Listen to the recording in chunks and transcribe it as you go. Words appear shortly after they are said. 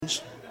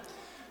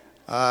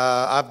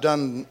I've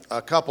done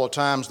a couple of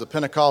times the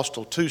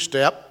Pentecostal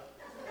two-step,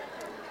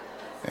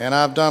 and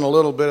I've done a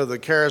little bit of the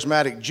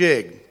charismatic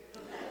jig,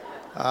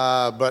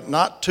 but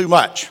not too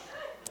much.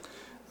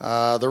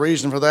 The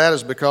reason for that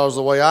is because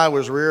the way I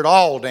was reared,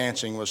 all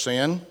dancing was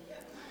sin,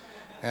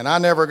 and I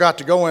never got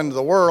to go into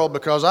the world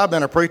because I've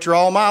been a preacher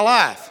all my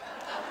life,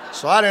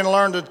 so I didn't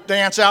learn to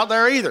dance out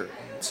there either.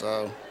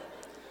 So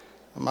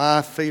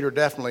my feet are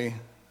definitely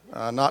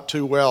not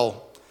too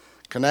well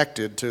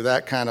connected to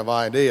that kind of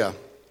idea.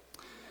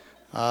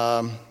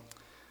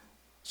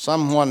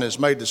 Someone has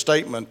made the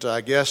statement,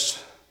 I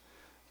guess,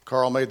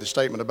 Carl made the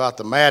statement about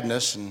the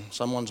madness, and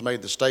someone's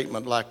made the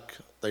statement like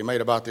they made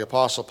about the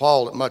Apostle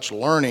Paul, that much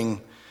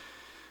learning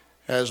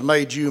has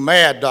made you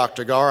mad,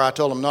 Dr. Garr. I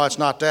told him, no, it's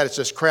not that. It's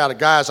this crowd of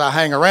guys I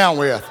hang around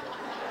with.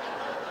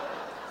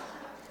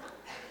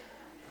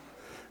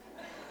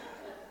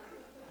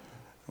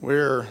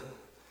 We're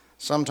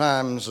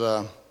sometimes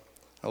a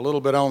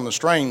little bit on the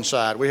strange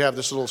side. We have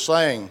this little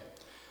saying,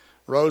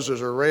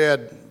 roses are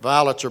red,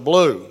 violets are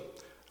blue.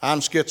 I'm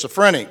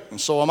schizophrenic, and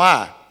so am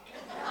I.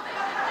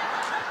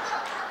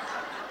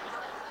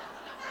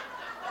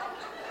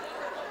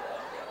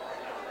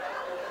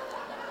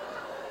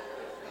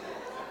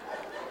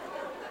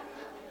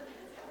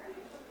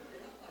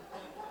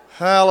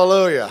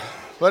 Hallelujah.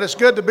 But it's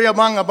good to be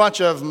among a bunch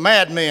of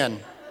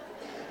madmen,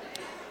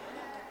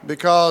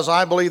 because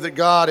I believe that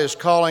God is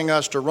calling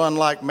us to run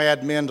like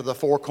madmen to the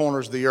four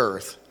corners of the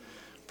earth,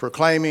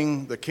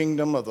 proclaiming the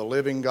kingdom of the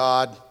living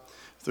God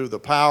through the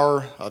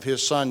power of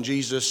His Son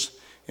Jesus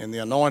and the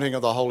anointing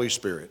of the Holy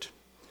Spirit.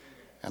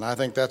 And I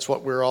think that's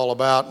what we're all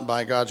about, and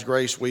by God's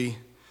grace we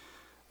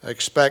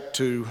expect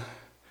to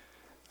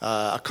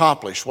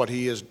accomplish what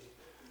He has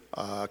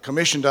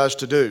commissioned us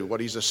to do, what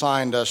He's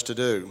assigned us to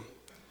do.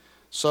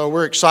 So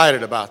we're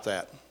excited about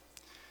that.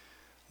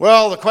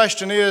 Well, the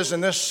question is,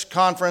 in this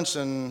conference,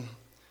 and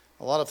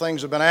a lot of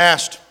things have been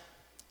asked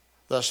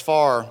thus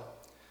far,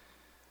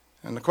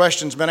 and the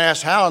question's been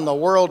asked, how in the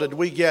world did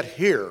we get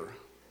here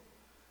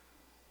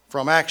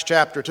from Acts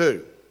chapter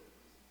 2?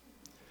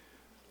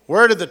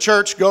 Where did the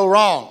church go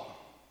wrong?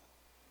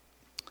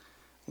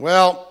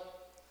 Well,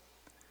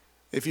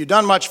 if you've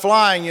done much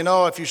flying, you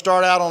know if you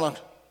start out on a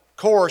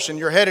course and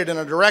you're headed in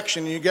a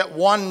direction and you get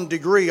 1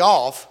 degree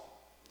off,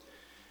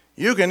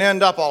 you can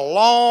end up a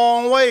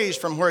long ways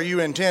from where you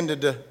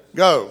intended to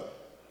go.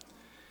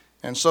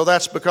 And so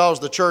that's because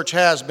the church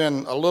has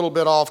been a little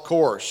bit off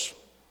course.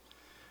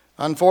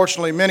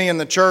 Unfortunately, many in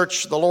the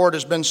church, the Lord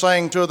has been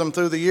saying to them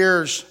through the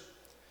years,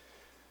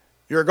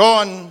 you're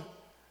going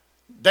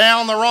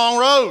down the wrong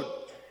road.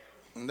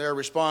 And their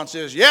response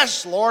is,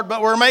 yes, Lord,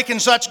 but we're making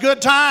such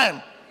good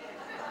time.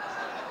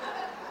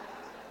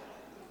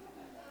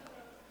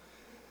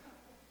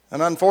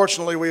 And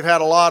unfortunately, we've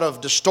had a lot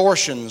of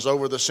distortions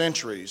over the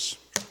centuries,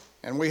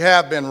 and we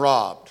have been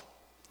robbed.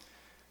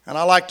 And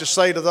I like to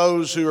say to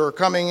those who are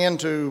coming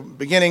into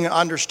beginning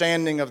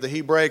understanding of the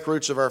Hebraic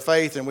roots of our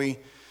faith, and we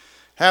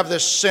have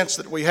this sense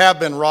that we have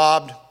been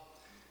robbed,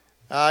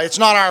 it's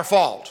not our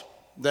fault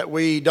that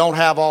we don't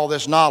have all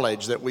this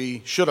knowledge that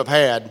we should have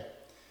had.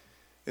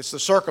 It's the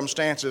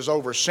circumstances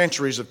over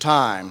centuries of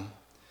time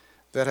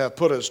that have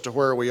put us to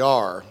where we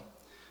are.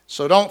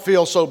 So don't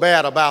feel so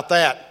bad about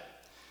that.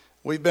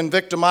 We've been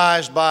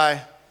victimized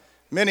by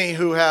many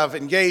who have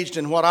engaged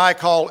in what I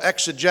call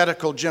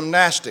exegetical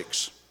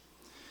gymnastics,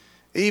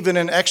 even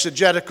in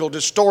exegetical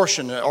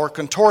distortion or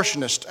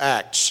contortionist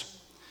acts.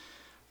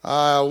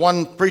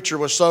 One preacher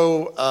was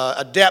so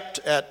adept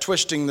at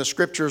twisting the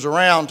scriptures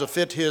around to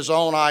fit his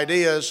own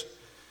ideas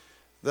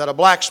that a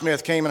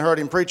blacksmith came and heard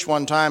him preach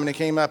one time, and he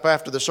came up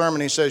after the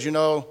sermon. He says, you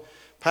know,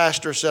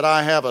 Pastor said,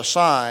 I have a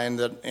sign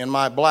that in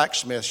my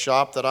blacksmith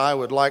shop that I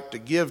would like to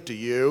give to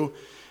you,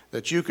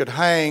 that you could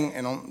hang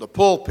in the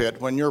pulpit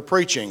when you're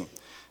preaching.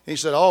 He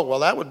said, oh, well,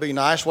 that would be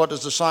nice. What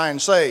does the sign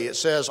say? It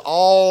says,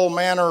 all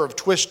manner of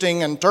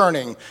twisting and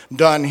turning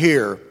done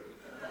here.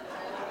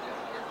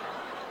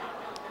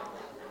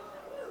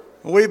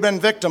 We've been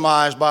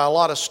victimized by a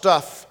lot of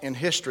stuff in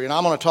history, and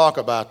I'm going to talk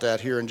about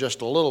that here in just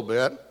a little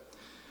bit.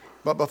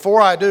 But before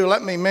I do,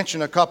 let me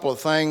mention a couple of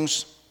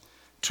things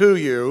to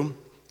you,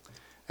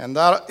 and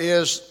that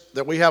is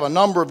that we have a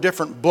number of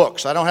different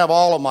books. I don't have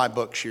all of my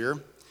books here.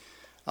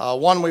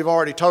 One we've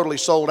already totally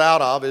sold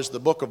out of is the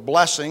Book of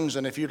Blessings,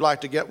 and if you'd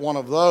like to get one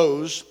of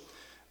those,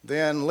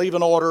 then leave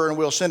an order and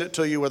we'll send it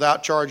to you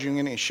without charging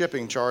any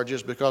shipping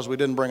charges because we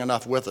didn't bring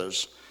enough with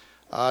us.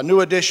 New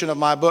edition of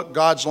my book,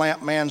 God's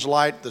Lamp, Man's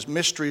Light, The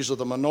Mysteries of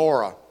the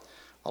Menorah.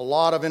 A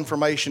lot of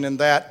information in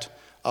that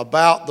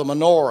about the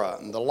menorah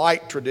and the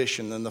light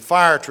tradition and the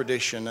fire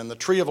tradition and the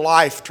tree of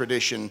life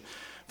tradition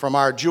from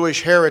our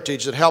Jewish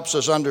heritage that helps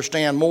us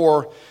understand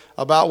more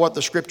about what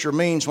the scripture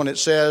means when it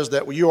says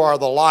that you are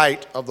the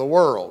light of the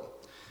world.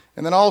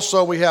 And then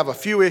also we have a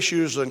few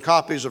issues and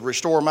copies of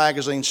Restore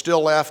magazine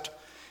still left,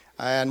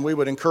 and we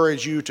would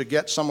encourage you to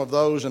get some of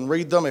those and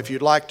read them. If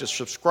you'd like to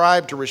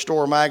subscribe to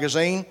Restore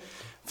magazine,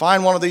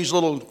 find one of these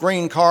little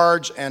green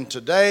cards, and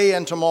today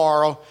and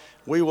tomorrow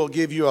we will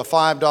give you a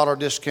 $5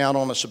 discount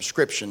on a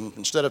subscription.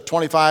 Instead of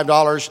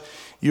 $25,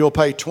 you'll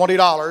pay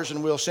 $20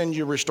 and we'll send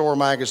you Restore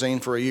magazine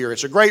for a year.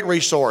 It's a great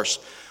resource.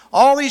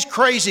 All these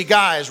crazy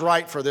guys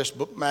write for this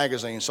book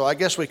magazine, so I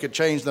guess we could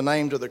change the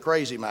name to the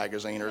Crazy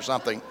Magazine or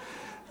something.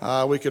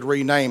 We could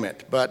rename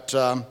it, but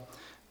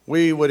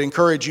we would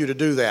encourage you to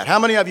do that. How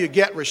many of you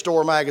get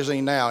Restore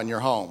magazine now in your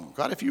home?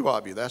 Quite a few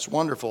of you. That's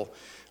wonderful.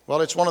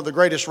 Well, it's one of the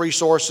greatest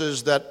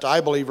resources that I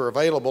believe are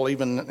available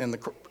even in the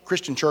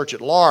Christian church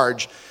at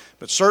large,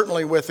 but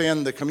certainly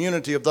within the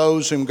community of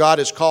those whom God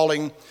is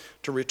calling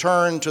to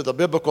return to the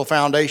biblical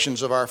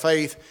foundations of our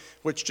faith,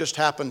 which just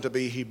happen to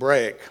be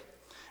Hebraic.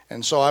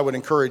 And so I would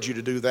encourage you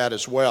to do that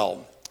as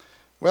well.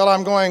 Well,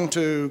 I'm going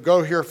to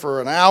go here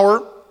for an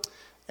hour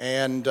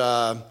and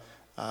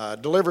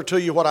deliver to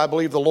you what I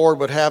believe the Lord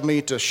would have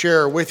me to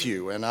share with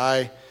you. And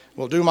I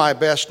will do my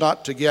best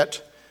not to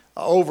get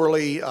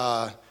overly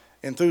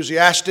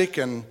enthusiastic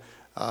and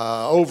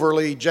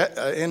overly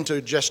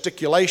into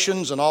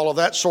gesticulations and all of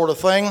that sort of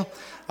thing.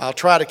 I'll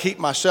try to keep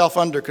myself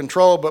under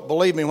control, but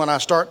believe me, when I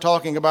start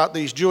talking about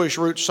these Jewish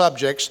root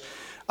subjects,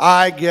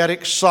 I get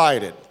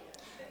excited.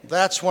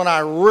 That's when I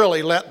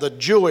really let the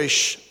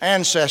Jewish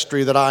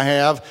ancestry that I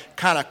have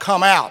kind of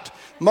come out.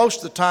 Most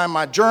of the time,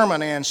 my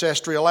German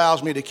ancestry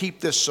allows me to keep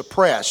this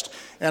suppressed,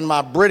 and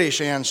my British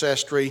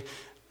ancestry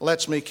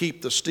lets me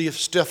keep the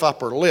stiff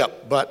upper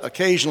lip. But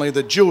occasionally,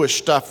 the Jewish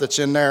stuff that's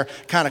in there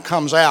kind of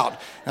comes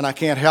out, and I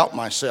can't help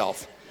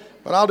myself.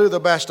 But I'll do the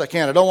best I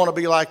can. I don't want to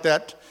be like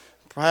that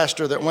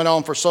pastor that went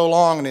on for so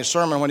long in his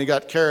sermon when he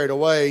got carried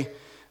away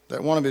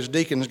that one of his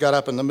deacons got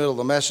up in the middle of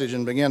the message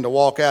and began to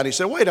walk out. He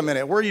said, "Wait a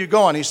minute, where are you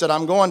going?" He said,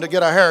 "I'm going to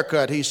get a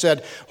haircut." He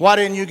said, "Why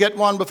didn't you get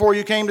one before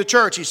you came to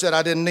church?" He said,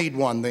 "I didn't need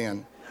one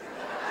then."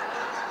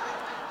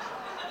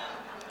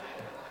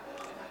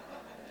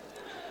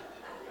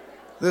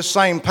 This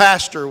same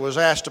pastor was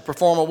asked to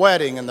perform a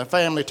wedding, and the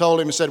family told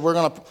him, he said, "We're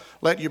going to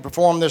let you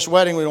perform this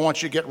wedding. We don't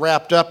want you to get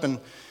wrapped up in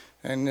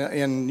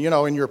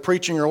your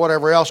preaching or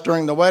whatever else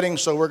during the wedding,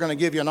 so we're going to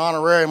give you an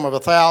honorarium of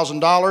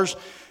 $1,000.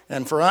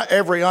 And for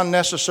every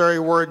unnecessary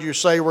word you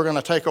say, we're going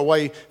to take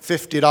away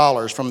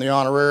 $50 from the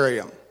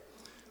honorarium."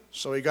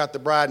 So he got the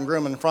bride and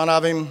groom in front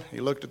of him. He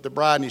looked at the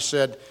bride and he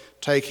said,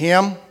 "Take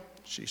him."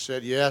 She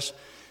said, "Yes."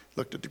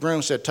 Looked at the groom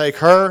and said, "Take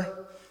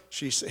her."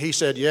 He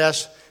said,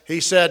 "Yes." He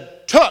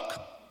said, "Took."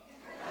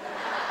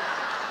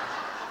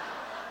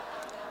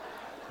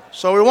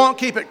 So we won't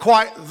keep it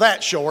quite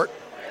that short,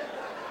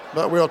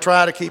 but we'll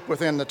try to keep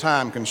within the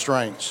time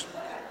constraints.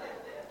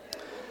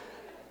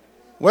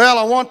 Well,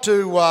 I want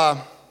to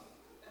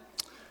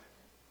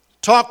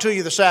talk to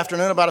you this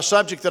afternoon about a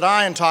subject that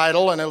I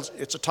entitle, and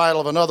it's a title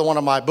of another one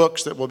of my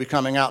books that will be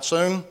coming out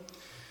soon.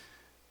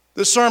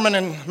 This sermon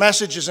and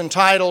message is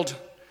entitled,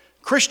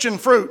 Christian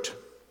Fruit,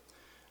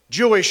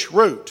 Jewish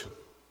Root.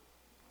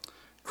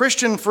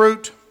 Christian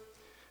Fruit,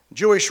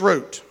 Jewish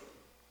Root.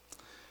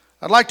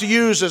 I'd like to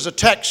use as a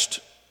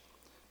text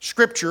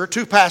scripture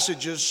two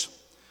passages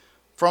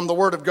from the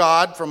Word of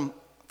God,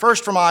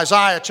 first from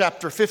Isaiah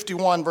chapter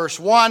 51, verse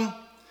 1,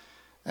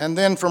 and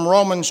then from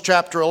Romans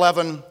chapter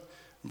 11,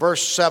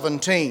 verse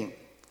 17.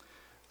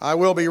 I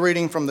will be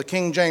reading from the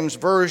King James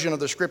Version of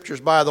the Scriptures,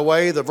 by the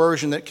way, the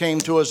version that came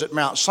to us at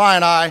Mount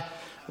Sinai,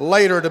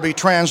 later to be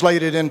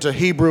translated into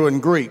Hebrew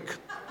and Greek.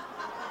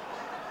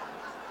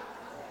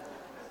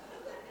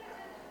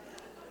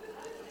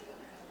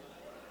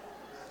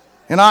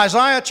 In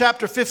Isaiah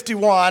chapter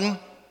 51,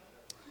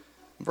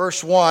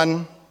 verse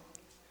 1,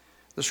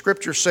 the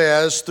Scripture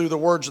says, through the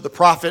words of the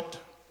prophet,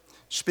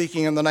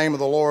 speaking in the name of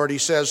the Lord, he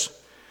says,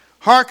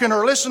 "Hearken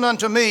or listen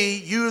unto me,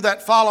 you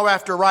that follow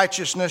after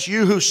righteousness,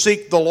 you who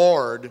seek the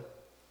Lord.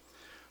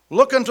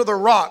 Look unto the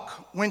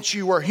rock whence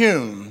you were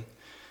hewn,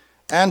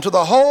 and to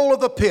the hole of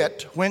the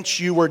pit whence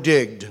you were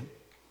digged.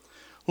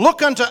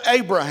 Look unto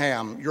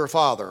Abraham your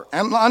father,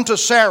 and unto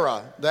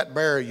Sarah that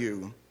bare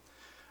you.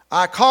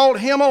 I called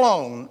him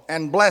alone,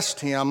 and blessed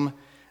him,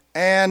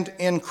 and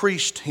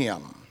increased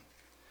him."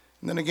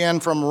 And then again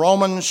from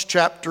Romans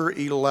chapter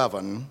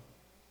 11,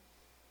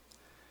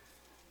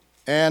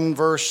 and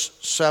verse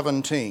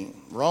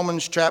 17.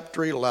 Romans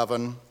chapter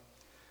 11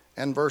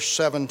 and verse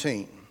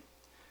 17.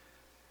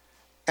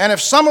 "And if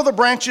some of the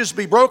branches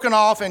be broken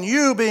off, and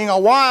you, being a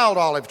wild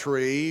olive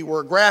tree,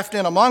 were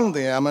grafted in among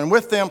them, and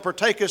with them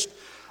partakest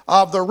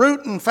of the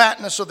root and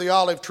fatness of the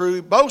olive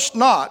tree, boast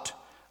not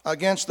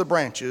against the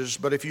branches,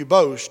 but if you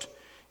boast,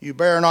 you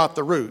bear not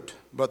the root,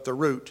 but the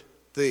root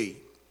thee."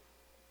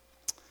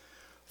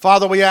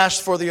 Father, we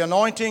ask for the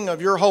anointing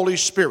of your Holy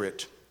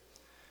Spirit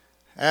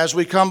as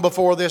we come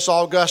before this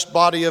august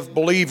body of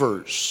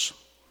believers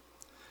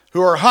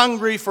who are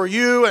hungry for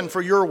you and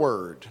for your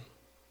word.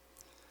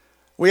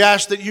 We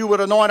ask that you would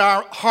anoint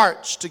our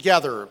hearts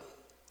together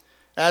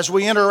as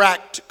we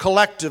interact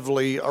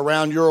collectively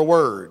around your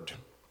word,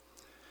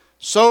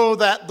 so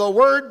that the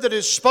word that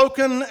is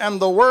spoken and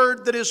the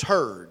word that is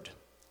heard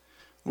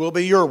will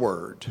be your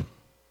word,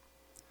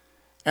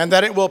 and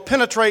that it will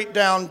penetrate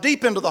down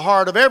deep into the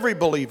heart of every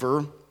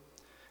believer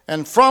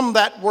And from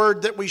that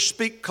word that we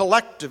speak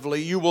collectively,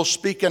 you will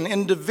speak an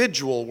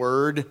individual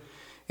word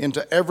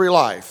into every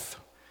life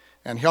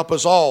and help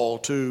us all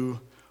to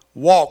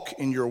walk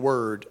in your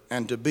word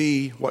and to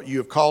be what you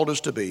have called us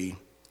to be.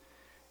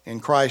 In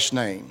Christ's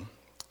name,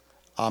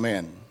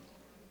 amen.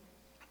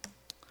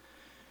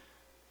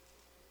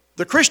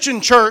 The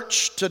Christian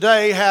church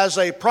today has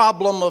a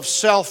problem of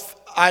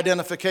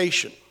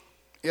self-identification.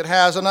 It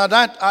has an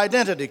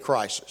identity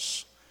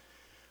crisis.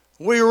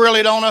 We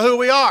really don't know who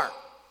we are.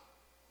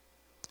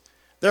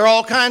 There are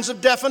all kinds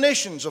of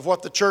definitions of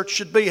what the church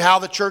should be, how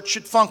the church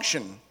should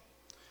function.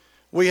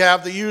 We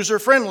have the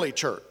user-friendly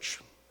church.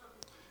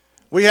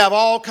 We have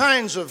all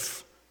kinds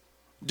of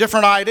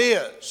different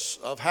ideas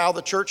of how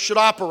the church should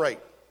operate.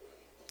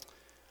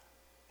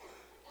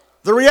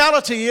 The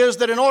reality is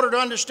that in order to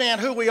understand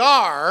who we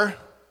are,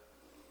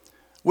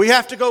 we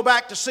have to go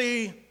back to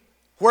see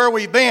where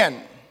we've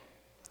been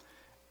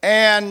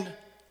and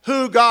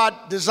who God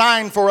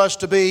designed for us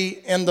to be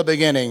in the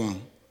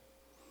beginning.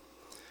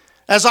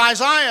 As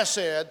Isaiah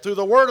said through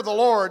the word of the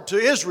Lord to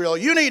Israel,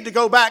 you need to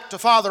go back to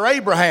Father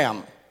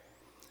Abraham.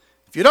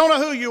 If you don't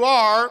know who you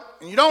are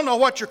and you don't know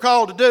what you're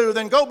called to do,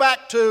 then go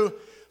back to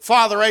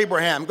Father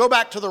Abraham. Go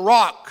back to the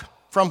rock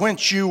from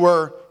whence you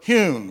were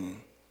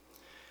hewn.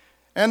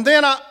 And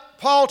then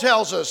Paul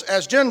tells us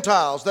as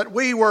Gentiles that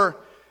we were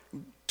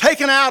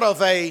taken out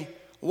of a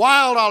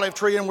wild olive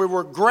tree and we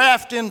were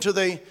grafted into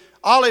the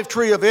olive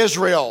tree of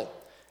Israel.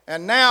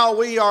 And now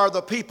we are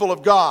the people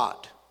of God.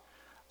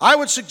 I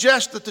would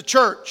suggest that the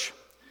church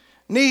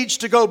needs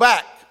to go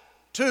back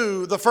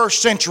to the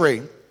first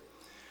century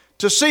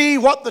to see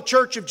what the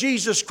Church of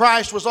Jesus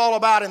Christ was all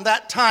about in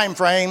that time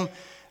frame,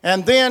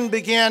 and then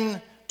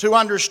begin to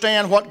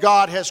understand what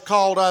God has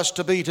called us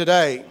to be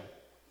today.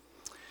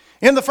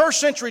 In the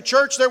first century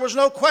church, there was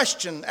no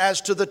question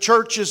as to the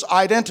church's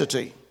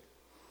identity.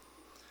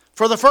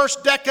 For the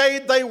first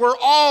decade, they were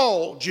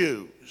all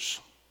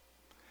Jews,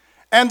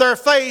 and their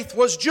faith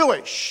was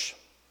Jewish.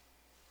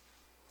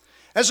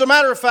 As a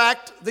matter of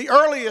fact, the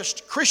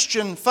earliest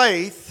Christian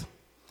faith,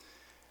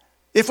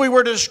 if we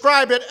were to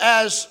describe it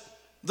as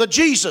the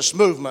Jesus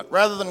movement,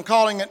 rather than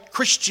calling it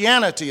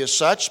Christianity as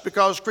such,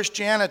 because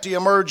Christianity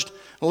emerged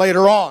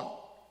later on.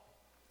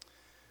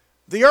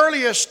 The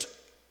earliest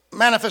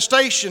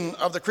manifestation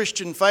of the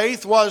Christian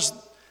faith was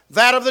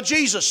that of the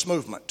Jesus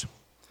movement.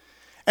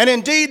 And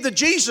indeed, the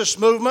Jesus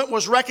movement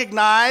was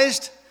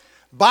recognized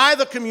by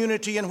the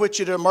community in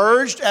which it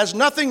emerged as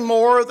nothing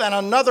more than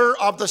another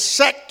of the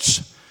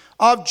sects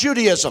of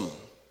Judaism.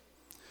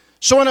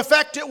 So in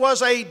effect, it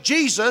was a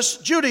Jesus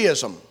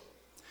Judaism.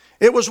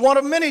 It was one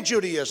of many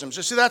Judaisms.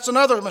 You see, that's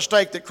another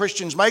mistake that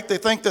Christians make. They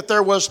think that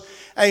there was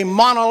a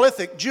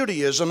monolithic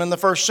Judaism in the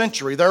first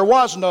century. There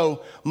was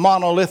no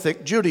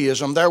monolithic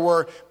Judaism. There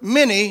were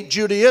many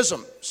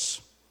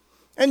Judaisms.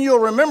 And you'll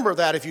remember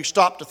that if you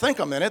stop to think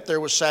a minute. There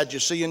was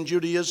Sadducean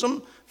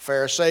Judaism,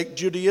 Pharisaic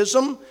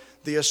Judaism,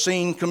 the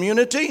Essene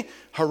community,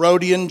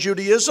 Herodian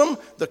Judaism,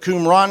 the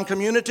Qumran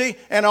community,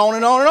 and on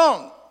and on and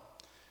on.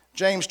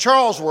 James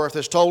Charlesworth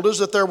has told us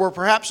that there were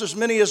perhaps as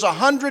many as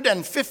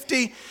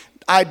 150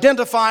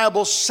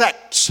 identifiable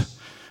sects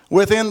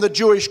within the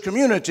Jewish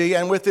community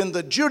and within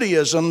the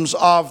Judaisms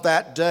of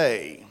that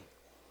day.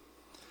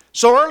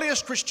 So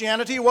earliest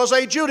Christianity was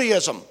a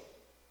Judaism.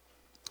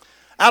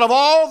 Out of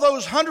all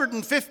those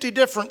 150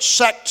 different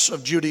sects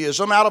of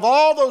Judaism, out of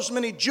all those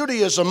many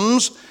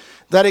Judaisms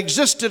that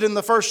existed in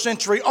the first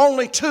century,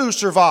 only two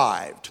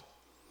survived.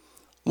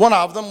 One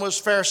of them was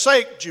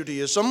Pharisaic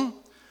Judaism,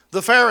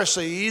 the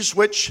Pharisees,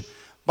 which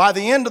by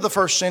the end of the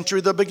first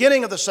century, the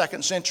beginning of the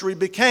second century,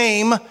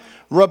 became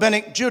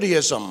Rabbinic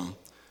Judaism,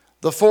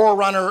 the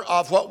forerunner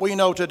of what we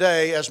know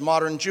today as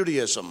modern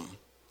Judaism.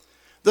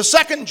 The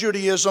second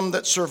Judaism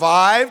that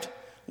survived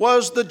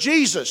was the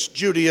Jesus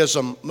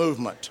Judaism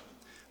movement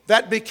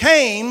that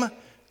became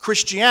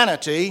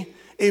Christianity,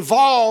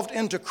 evolved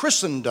into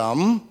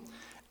Christendom,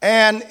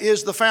 and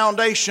is the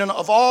foundation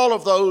of all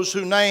of those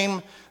who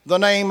name the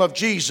name of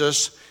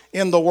Jesus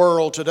in the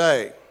world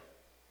today.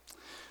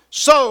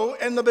 So,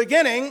 in the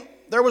beginning,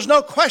 there was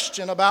no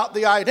question about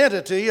the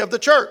identity of the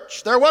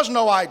church. There was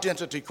no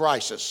identity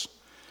crisis.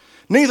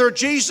 Neither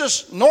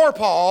Jesus nor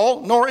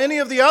Paul nor any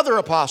of the other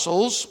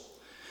apostles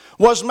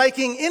was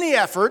making any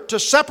effort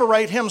to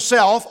separate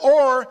himself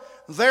or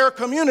their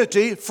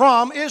community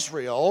from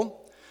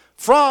Israel,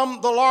 from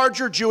the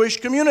larger Jewish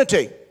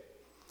community.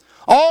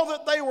 All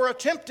that they were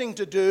attempting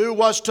to do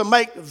was to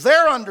make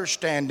their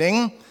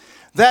understanding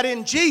that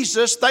in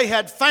Jesus they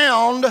had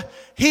found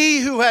He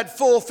who had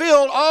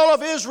fulfilled all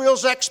of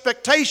Israel's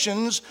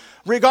expectations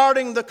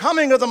regarding the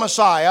coming of the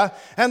Messiah,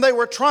 and they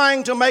were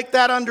trying to make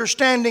that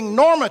understanding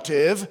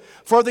normative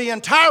for the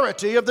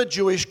entirety of the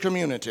Jewish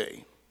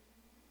community.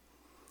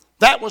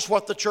 That was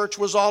what the church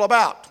was all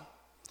about.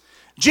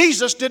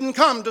 Jesus didn't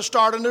come to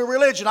start a new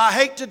religion. I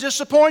hate to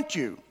disappoint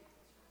you,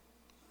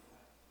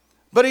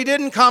 but He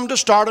didn't come to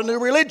start a new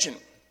religion.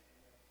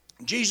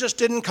 Jesus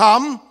didn't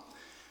come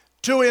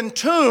to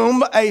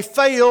entomb a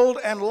failed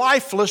and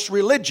lifeless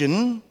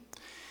religion.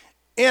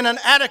 in an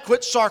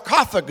adequate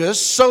sarcophagus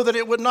so that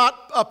it would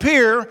not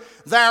appear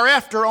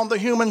thereafter on the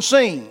human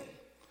scene.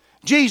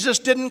 Jesus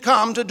didn't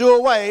come to do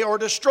away or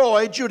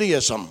destroy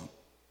Judaism.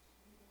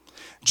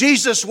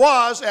 Jesus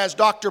was, as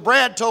Dr.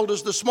 Brad told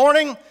us this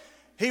morning,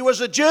 he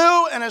was a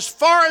Jew, and as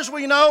far as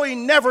we know, he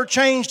never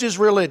changed his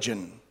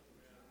religion.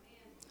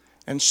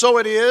 And so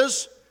it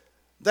is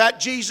that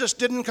Jesus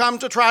didn't come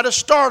to try to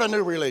start a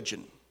new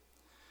religion.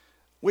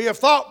 We have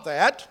thought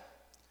that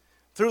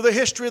through the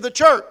history of the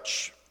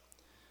church.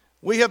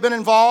 We have been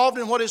involved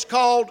in what is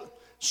called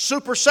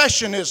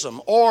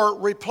supersessionism or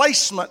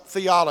replacement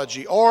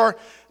theology or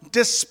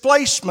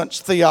displacement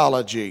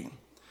theology.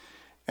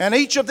 And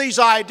each of these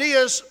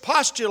ideas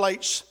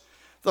postulates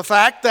the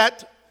fact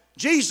that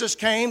Jesus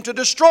came to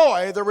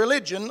destroy the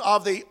religion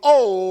of the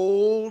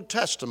Old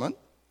Testament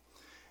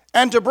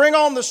and to bring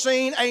on the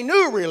scene a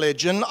new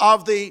religion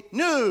of the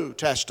New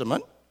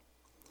Testament.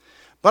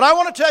 But I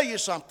want to tell you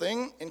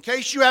something, in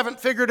case you haven't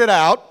figured it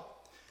out.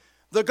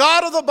 The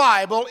God of the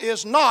Bible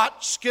is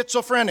not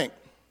schizophrenic.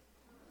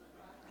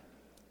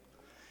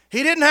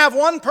 He didn't have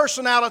one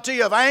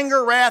personality of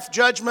anger, wrath,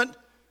 judgment,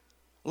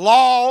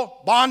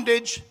 law,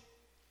 bondage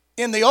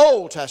in the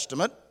Old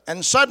Testament,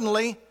 and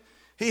suddenly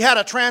he had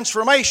a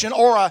transformation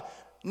or a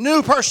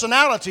new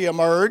personality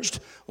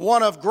emerged,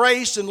 one of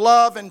grace and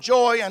love and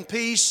joy and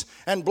peace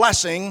and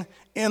blessing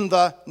in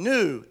the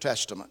New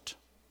Testament.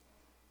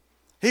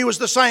 He was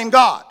the same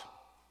God.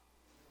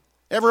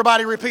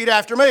 Everybody repeat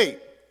after me.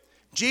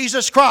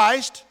 Jesus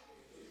Christ,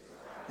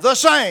 the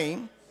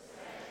same,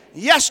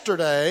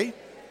 yesterday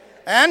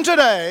and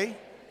today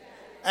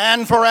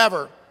and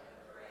forever.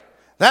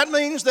 That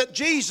means that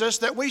Jesus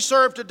that we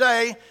serve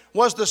today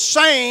was the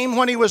same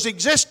when he was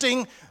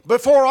existing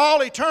before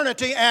all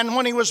eternity and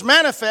when he was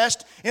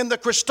manifest in the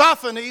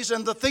Christophanies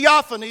and the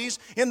Theophanies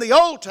in the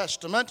Old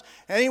Testament.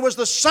 And he was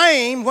the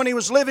same when he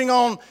was living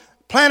on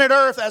planet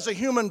Earth as a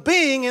human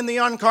being in the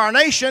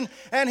incarnation,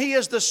 and he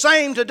is the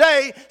same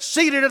today,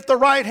 seated at the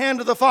right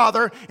hand of the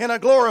Father in a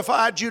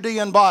glorified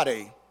Judean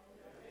body.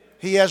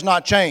 He has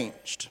not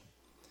changed.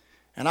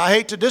 And I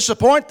hate to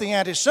disappoint the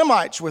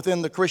anti-Semites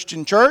within the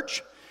Christian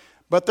church,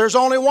 but there's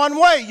only one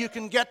way you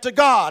can get to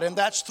God, and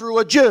that's through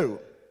a Jew.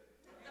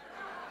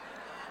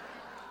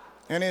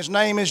 And his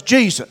name is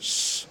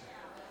Jesus.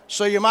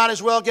 So you might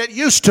as well get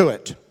used to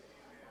it.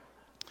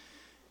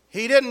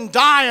 He didn't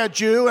die a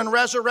Jew and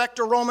resurrect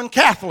a Roman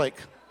Catholic.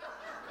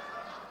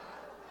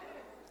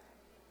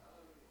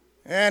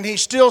 And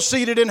he's still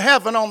seated in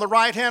heaven on the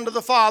right hand of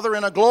the Father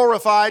in a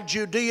glorified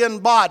Judean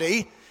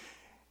body.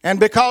 And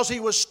because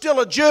he was still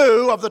a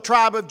Jew of the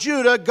tribe of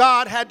Judah,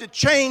 God had to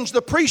change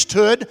the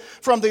priesthood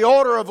from the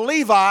order of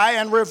Levi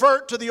and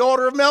revert to the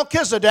order of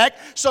Melchizedek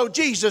so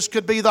Jesus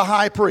could be the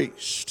high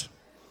priest.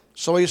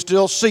 So he's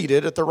still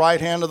seated at the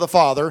right hand of the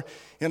Father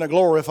in a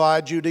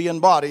glorified Judean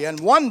body. And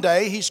one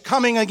day he's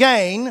coming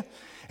again,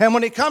 and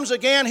when he comes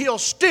again, he'll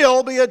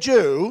still be a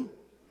Jew.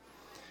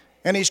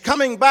 And he's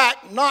coming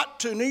back not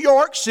to New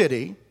York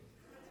City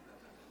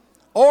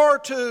or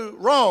to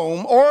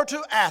Rome or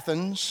to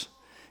Athens.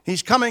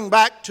 He's coming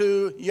back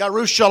to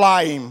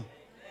Jerusalem,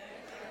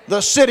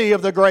 the city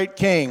of the great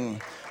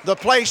King, the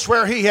place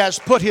where he has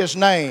put his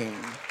name.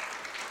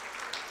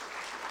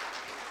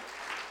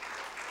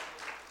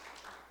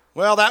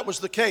 Well, that was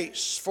the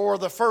case for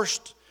the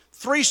first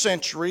 3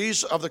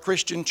 centuries of the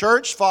Christian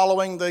church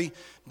following the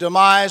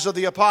demise of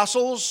the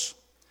apostles.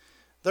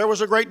 There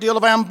was a great deal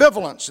of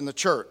ambivalence in the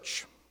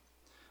church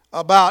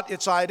about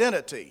its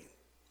identity.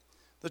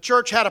 The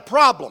church had a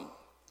problem.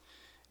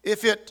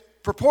 If it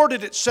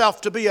purported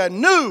itself to be a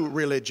new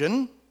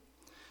religion,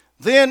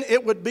 then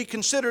it would be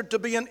considered to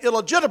be an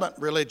illegitimate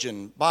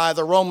religion by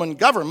the Roman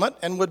government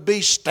and would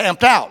be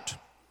stamped out.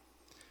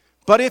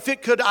 But if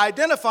it could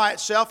identify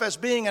itself as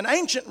being an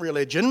ancient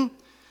religion,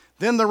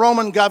 then the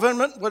Roman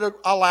government would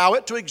allow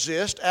it to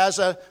exist as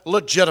a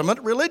legitimate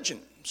religion.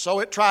 So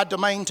it tried to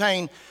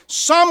maintain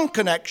some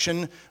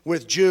connection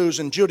with Jews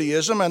and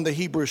Judaism and the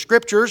Hebrew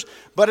Scriptures,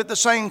 but at the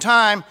same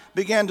time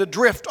began to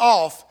drift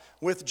off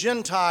with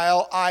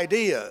Gentile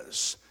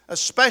ideas,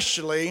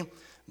 especially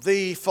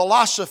the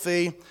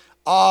philosophy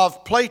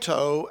of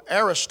Plato,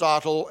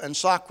 Aristotle, and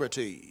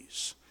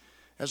Socrates.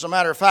 As a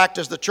matter of fact,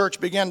 as the church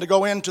began to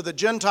go into the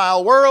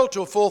Gentile world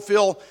to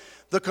fulfill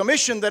the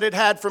commission that it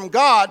had from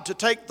God to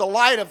take the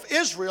light of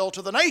Israel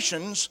to the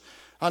nations,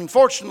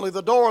 unfortunately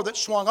the door that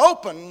swung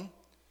open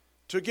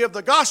to give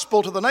the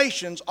gospel to the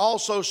nations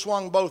also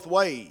swung both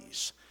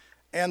ways.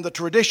 And the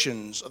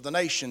traditions of the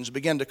nations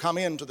began to come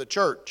into the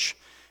church.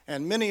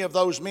 And many of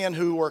those men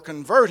who were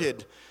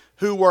converted,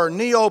 who were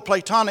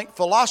Neoplatonic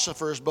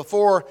philosophers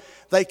before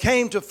they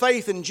came to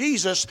faith in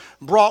Jesus,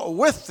 brought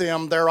with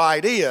them their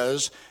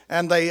ideas,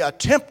 and they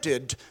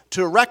attempted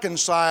to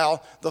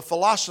reconcile the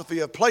philosophy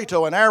of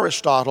Plato and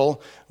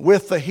Aristotle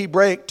with the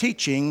Hebraic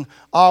teaching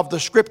of the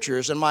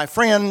Scriptures. And my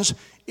friends,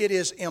 it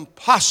is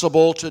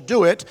impossible to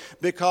do it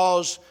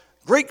because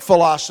Greek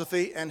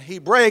philosophy and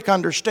Hebraic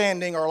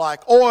understanding are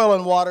like oil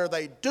and water.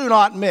 They do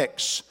not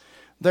mix.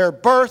 They're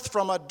birthed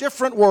from a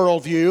different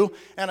worldview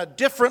and a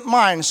different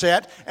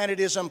mindset, and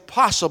it is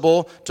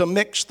impossible to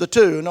mix the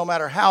two, no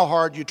matter how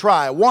hard you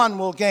try. One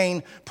will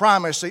gain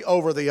primacy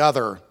over the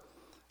other,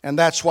 and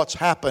that's what's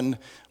happened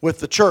with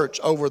the church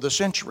over the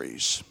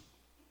centuries.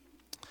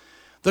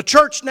 The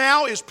church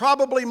now is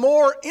probably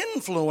more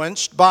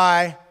influenced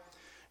by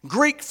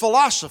Greek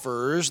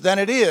philosophers than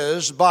it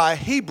is by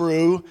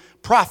Hebrew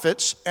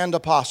prophets and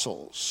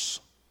apostles.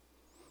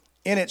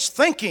 In its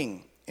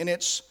thinking, in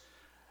its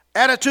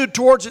attitude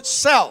towards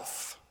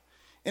itself,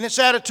 in its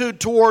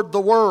attitude toward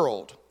the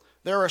world,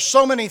 there are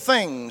so many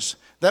things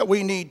that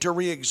we need to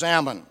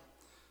re-examine.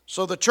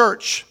 So the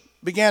church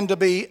began to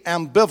be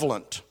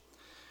ambivalent.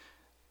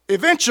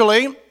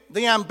 Eventually,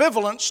 the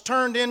ambivalence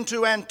turned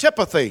into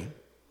antipathy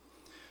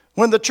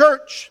when the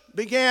church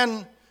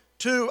began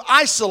to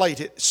isolate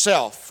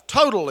itself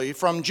totally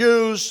from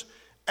Jews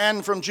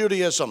and from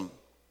Judaism.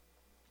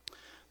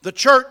 The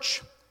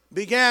church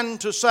began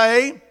to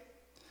say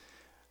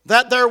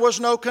that there was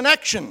no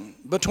connection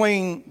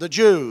between the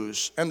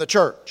Jews and the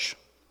church.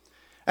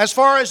 As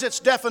far as its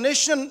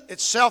definition,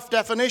 its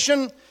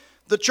self-definition,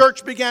 the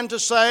church began to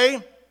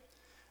say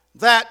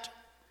that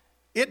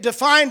it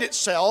defined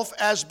itself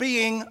as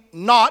being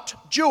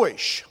not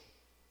Jewish.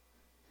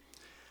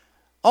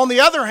 On the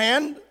other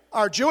hand,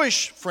 our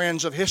Jewish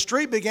friends of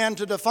history began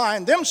to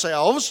define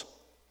themselves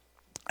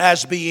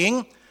as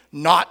being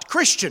not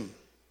Christian.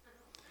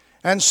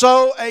 And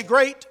so a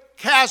great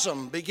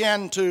chasm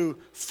began to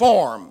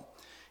form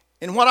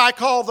in what I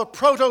call the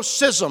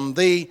proto-schism,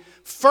 the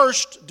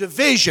first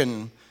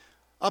division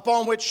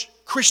upon which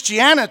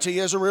Christianity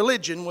as a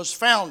religion was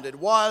founded,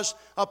 was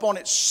upon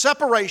its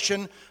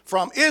separation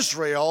from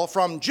Israel,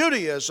 from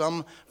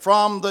Judaism,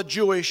 from the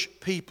Jewish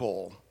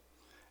people.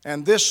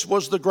 And this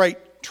was the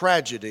great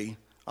tragedy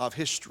of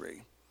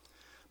history.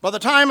 By the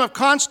time of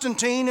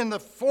Constantine in the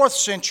 4th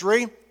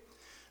century,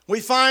 we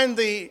find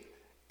the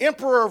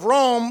Emperor of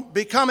Rome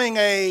becoming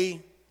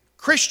a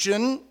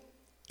Christian,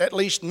 at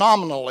least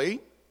nominally,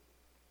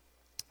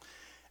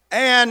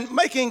 and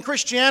making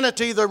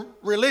Christianity the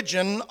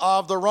religion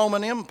of the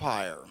Roman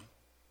Empire.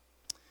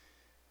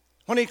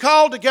 When he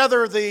called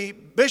together the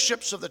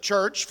bishops of the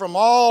church from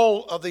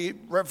all of the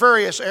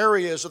various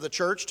areas of the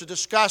church to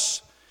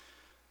discuss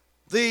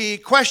the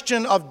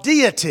question of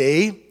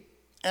deity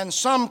and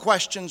some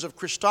questions of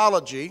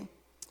Christology,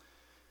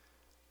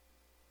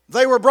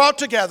 they were brought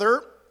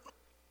together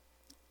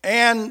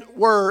and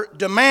were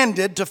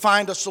demanded to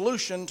find a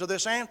solution to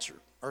this answer,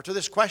 or to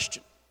this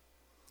question.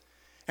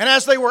 And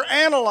as they were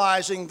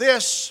analyzing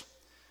this,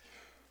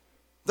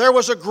 there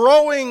was a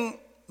growing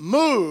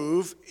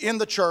move in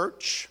the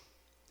church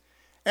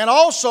and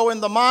also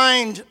in the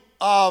mind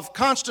of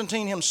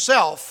Constantine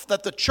himself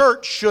that the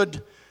church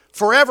should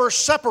forever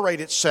separate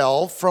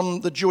itself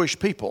from the Jewish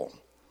people.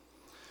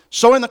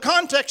 So in the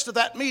context of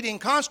that meeting,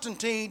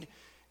 Constantine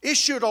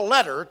issued a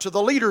letter to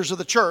the leaders of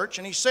the church,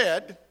 and he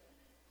said,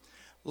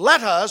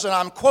 "Let us," and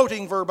I'm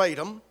quoting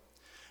verbatim,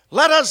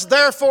 "let us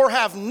therefore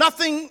have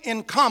nothing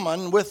in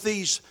common with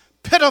these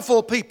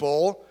pitiful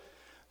people,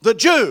 the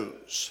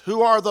Jews,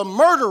 who are the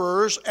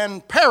murderers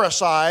and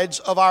parricides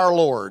of our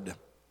Lord.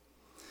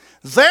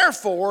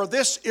 Therefore,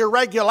 this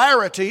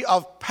irregularity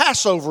of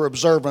Passover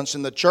observance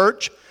in the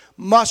church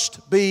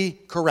must be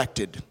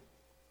corrected."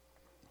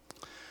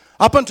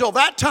 Up until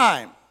that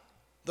time,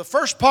 the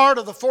first part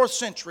of the 4th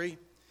century,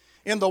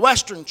 in the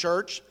Western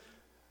church,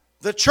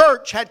 the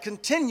church had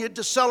continued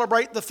to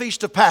celebrate the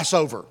Feast of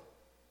Passover.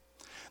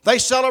 They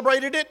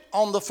celebrated it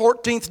on the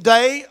 14th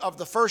day of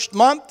the first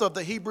month of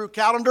the Hebrew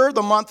calendar,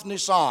 the month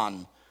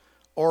Nisan,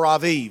 or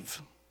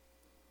Aviv.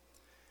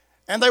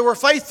 And they were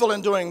faithful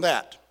in doing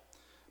that.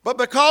 But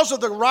because of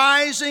the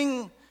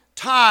rising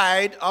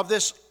tide of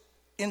this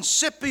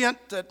incipient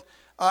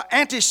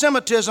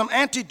anti-Semitism,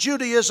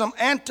 anti-Judaism,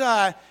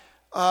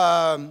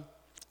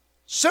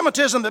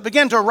 anti-Semitism that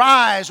began to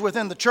rise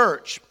within the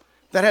church,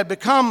 that had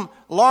become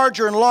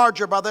larger and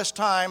larger by this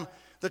time,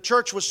 the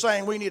church was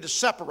saying we need to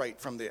separate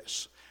from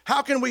this.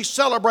 How can we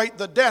celebrate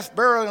the death,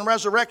 burial, and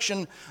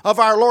resurrection of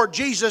our Lord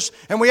Jesus,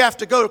 and we have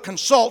to go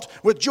consult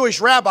with Jewish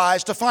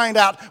rabbis to find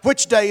out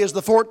which day is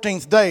the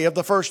 14th day of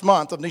the first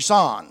month of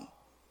Nisan?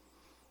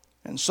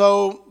 And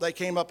so they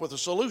came up with a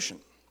solution.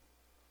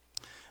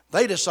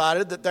 They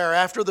decided that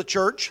thereafter the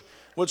church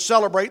would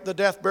celebrate the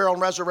death, burial,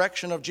 and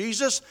resurrection of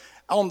Jesus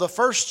on the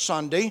first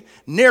Sunday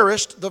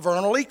nearest the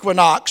vernal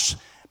equinox,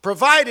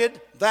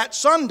 provided that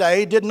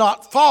Sunday did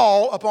not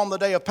fall upon the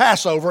day of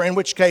Passover, in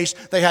which case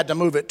they had to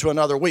move it to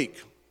another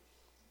week.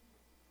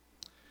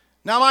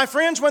 Now, my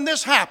friends, when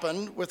this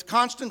happened with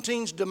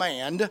Constantine's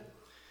demand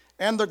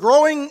and the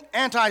growing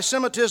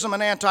anti-Semitism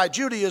and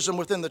anti-Judaism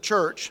within the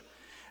church,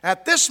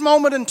 at this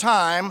moment in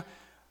time,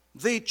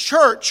 the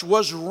church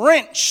was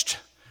wrenched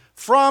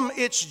from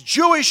its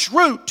Jewish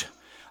root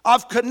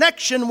of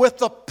connection with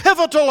the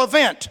pivotal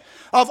event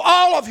of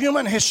all of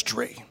human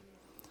history.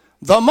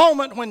 The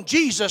moment when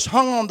Jesus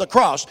hung on the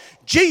cross.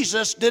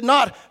 Jesus did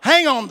not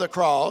hang on the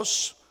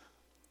cross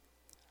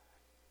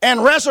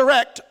and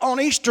resurrect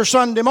on Easter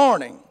Sunday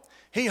morning.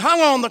 He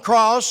hung on the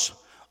cross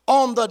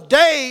on the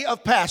day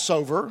of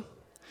Passover,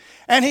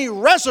 and He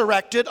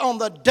resurrected on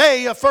the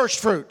day of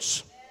first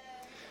fruits.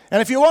 And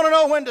if you want to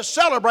know when to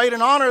celebrate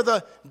and honor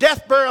the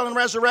death, burial, and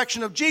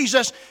resurrection of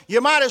Jesus,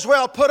 you might as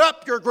well put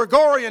up your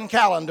Gregorian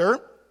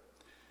calendar,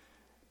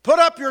 put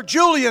up your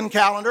Julian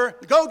calendar,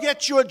 go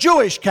get you a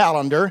Jewish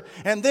calendar,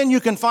 and then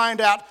you can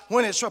find out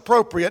when it's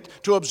appropriate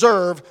to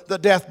observe the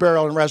death,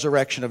 burial, and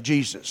resurrection of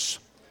Jesus,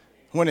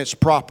 when it's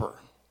proper.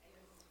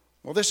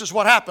 Well, this is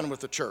what happened with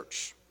the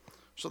church.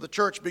 So the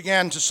church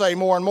began to say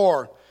more and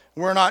more,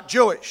 we're not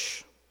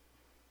Jewish.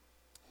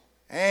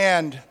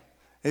 And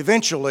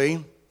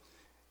eventually,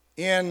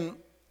 in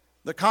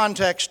the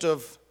context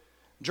of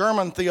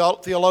German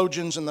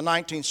theologians in the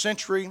 19th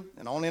century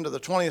and on into the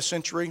 20th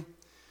century,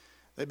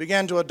 they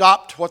began to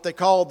adopt what they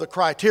called the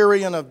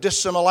criterion of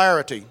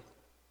dissimilarity,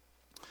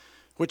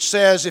 which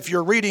says if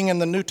you're reading in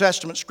the New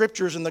Testament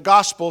scriptures and the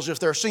Gospels, if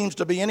there seems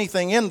to be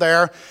anything in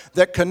there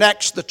that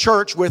connects the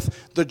church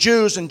with the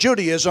Jews and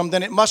Judaism,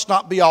 then it must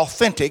not be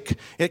authentic.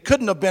 It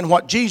couldn't have been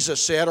what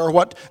Jesus said or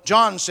what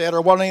John said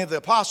or what any of the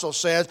apostles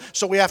said,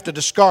 so we have to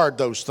discard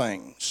those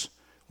things.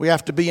 We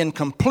have to be in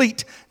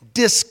complete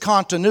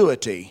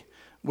discontinuity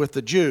with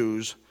the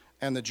Jews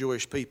and the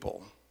Jewish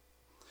people.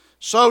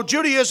 So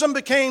Judaism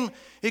became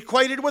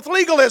equated with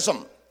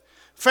legalism.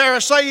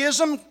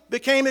 Pharisaism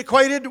became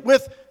equated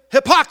with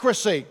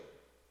hypocrisy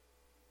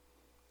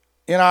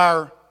in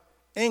our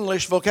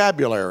English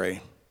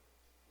vocabulary.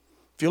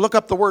 If you look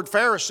up the word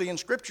Pharisee in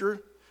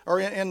Scripture or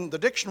in the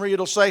dictionary,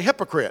 it'll say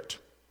hypocrite.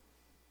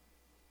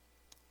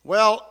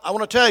 Well, I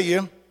want to tell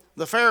you,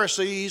 the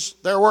Pharisees,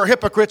 there were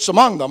hypocrites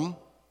among them.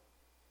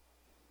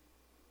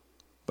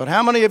 But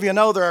how many of you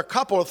know there are a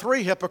couple of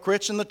 3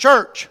 hypocrites in the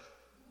church?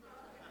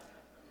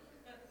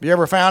 Have you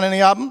ever found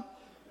any of them?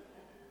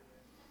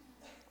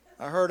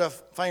 I heard a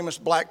famous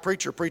black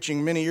preacher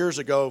preaching many years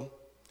ago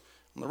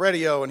on the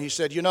radio, and he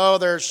said, you know,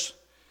 there's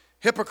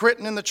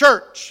hypocriting in the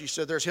church. He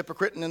said, there's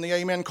hypocriting in the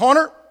amen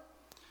corner.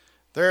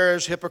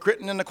 There's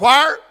hypocriting in the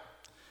choir.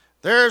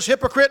 There's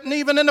hypocriting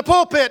even in the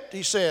pulpit,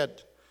 he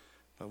said.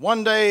 But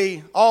one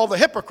day, all the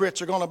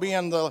hypocrites are going to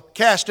be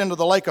cast into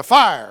the lake of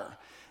fire.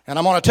 And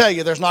I'm going to tell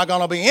you, there's not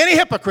going to be any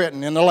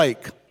hypocriting in the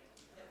lake.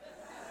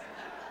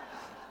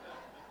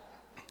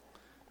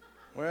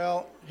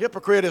 Well,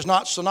 hypocrite is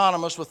not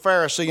synonymous with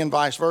Pharisee and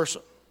vice versa.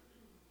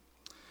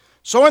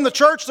 So in the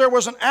church, there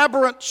was an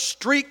aberrant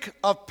streak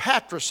of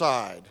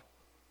patricide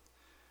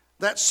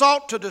that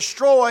sought to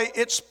destroy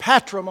its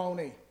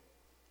patrimony,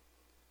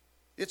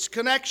 its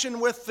connection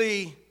with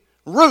the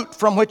root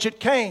from which it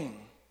came.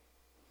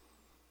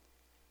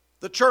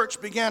 The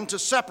church began to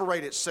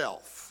separate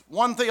itself.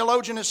 One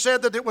theologian has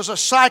said that it was a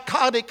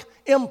psychotic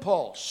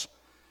impulse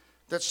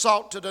that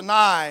sought to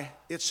deny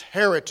its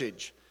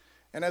heritage.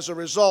 And as a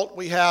result,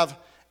 we have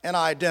an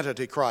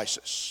identity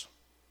crisis.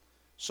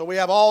 So we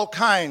have all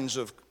kinds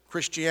of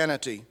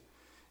Christianity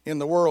in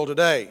the world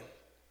today.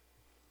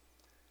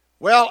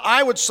 Well,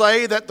 I would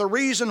say that the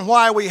reason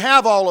why we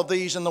have all of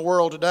these in the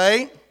world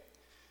today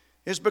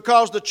is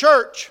because the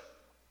church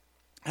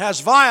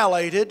has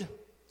violated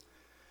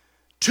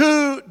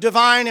 2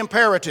 divine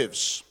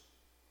imperatives.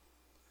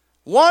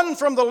 One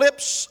from the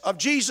lips of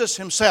Jesus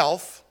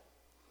himself,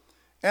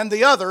 and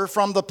the other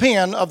from the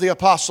pen of the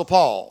Apostle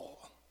Paul.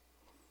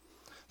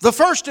 The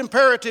first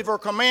imperative or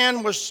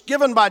command was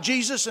given by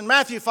Jesus in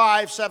Matthew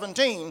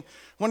 5:17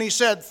 when he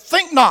said,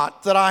 think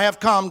not that I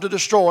have come to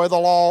destroy the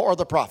law or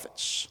the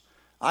prophets.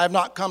 I have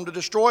not come to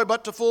destroy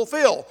but to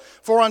fulfill.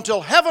 For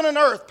until heaven and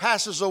earth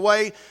passes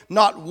away,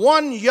 not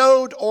one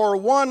yod or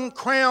one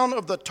crown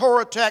of the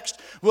Torah text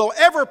will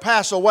ever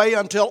pass away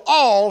until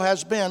all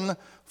has been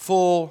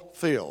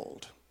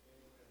fulfilled.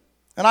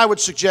 And I would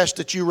suggest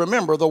that you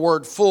remember the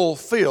word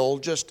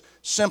fulfilled just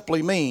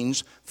simply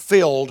means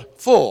filled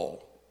full.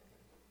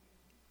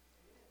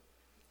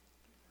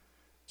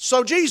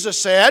 So Jesus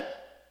said,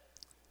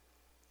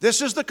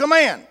 this is the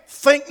command,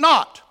 think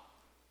not.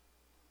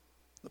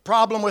 The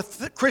problem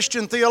with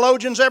Christian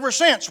theologians ever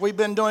since, we've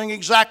been doing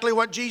exactly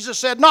what Jesus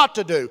said not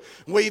to do.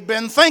 We've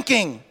been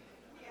thinking.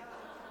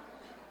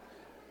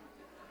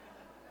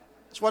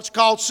 It's what's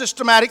called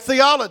systematic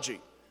theology.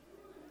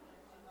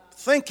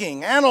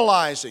 Thinking,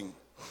 analyzing.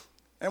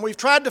 And we've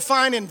tried to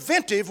find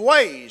inventive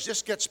ways.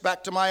 This gets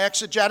back to my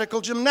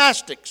exegetical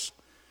gymnastics.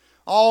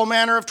 All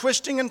manner of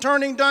twisting and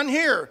turning done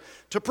here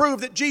to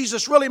prove that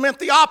Jesus really meant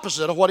the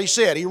opposite of what he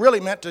said. He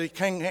really meant that he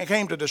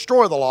came to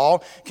destroy the law,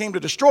 came to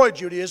destroy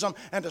Judaism,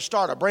 and to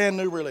start a brand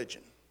new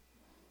religion.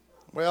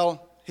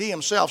 Well, he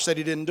himself said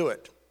he didn't do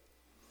it.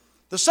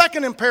 The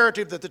second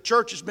imperative that the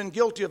church has been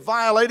guilty of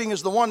violating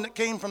is the one that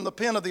came from the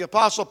pen of the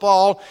Apostle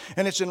Paul,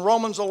 and it's in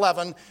Romans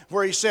 11,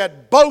 where he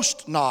said,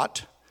 boast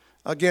not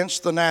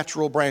against the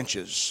natural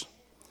branches.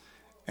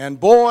 And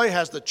boy,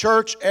 has the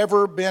church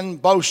ever been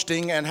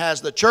boasting, and has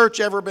the church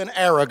ever been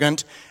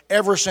arrogant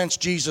ever since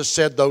Jesus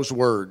said those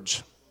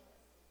words.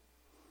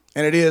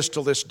 And it is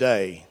till this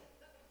day.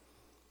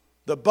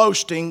 The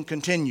boasting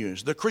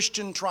continues. The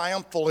Christian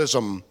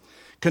triumphalism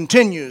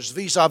continues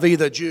vis-a-vis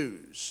the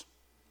Jews.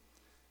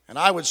 And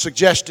I would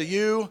suggest to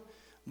you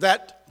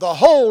that the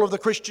whole of the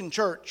Christian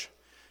church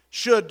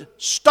should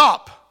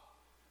stop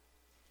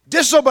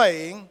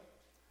disobeying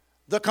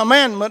the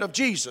commandment of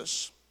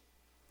Jesus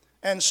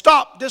and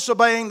stop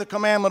disobeying the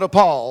commandment of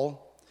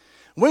Paul,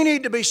 we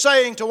need to be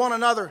saying to one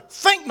another,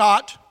 think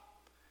not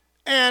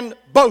and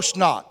boast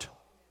not.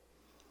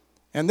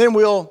 And then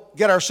we'll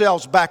get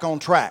ourselves back on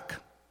track.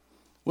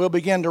 We'll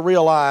begin to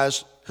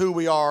realize who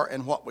we are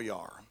and what we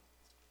are.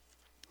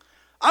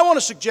 I want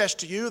to suggest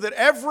to you that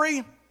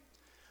every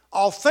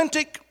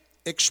authentic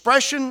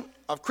expression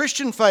of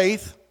Christian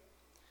faith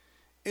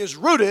is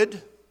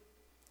rooted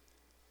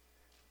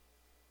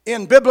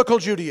in biblical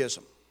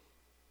Judaism.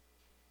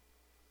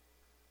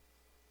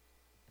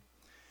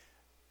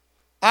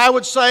 I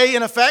would say,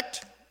 in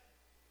effect,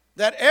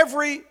 that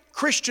every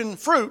Christian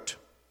fruit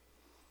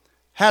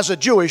has a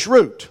Jewish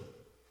root.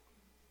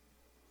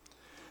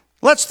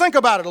 Let's think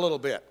about it a little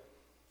bit.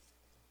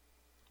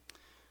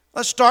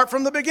 Let's start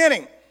from the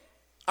beginning.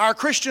 Our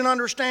Christian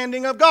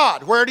understanding of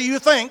God. Where do you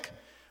think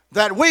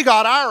that we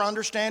got our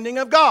understanding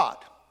of God?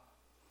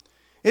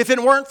 If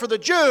it weren't for the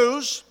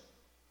Jews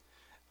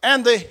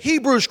and the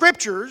Hebrew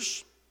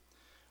Scriptures,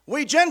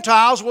 we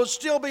Gentiles would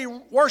still be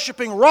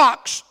worshiping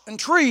rocks and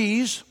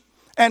trees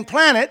and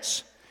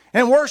planets,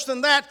 and worse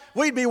than that,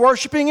 we'd be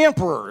worshiping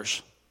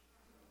emperors,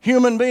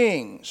 human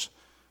beings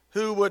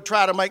who would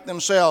try to make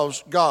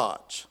themselves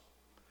gods.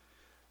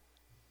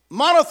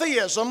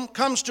 Monotheism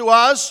comes to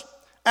us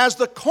as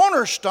the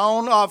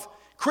cornerstone of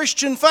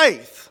Christian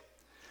faith,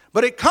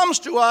 but it comes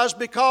to us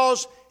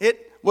because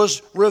it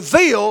was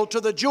revealed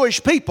to the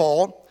Jewish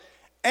people,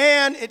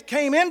 and it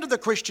came into the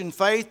Christian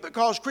faith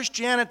because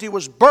Christianity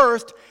was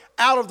birthed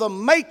out of the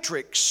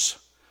matrix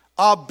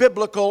of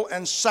biblical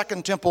and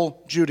Second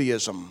Temple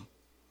Judaism.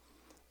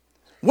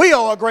 We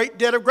owe a great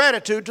debt of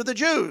gratitude to the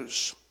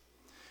Jews.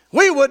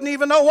 We wouldn't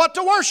even know what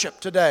to worship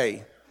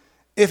today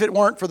if it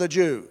weren't for the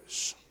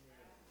Jews.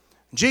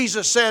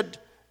 Jesus said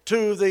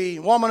to the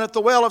woman at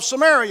the well of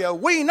Samaria,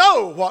 we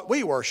know what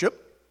we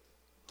worship,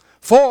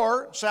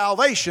 for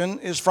salvation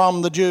is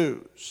from the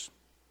Jews.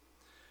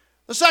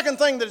 The second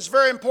thing that is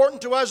very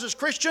important to us as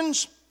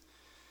Christians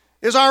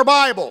is our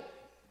Bible.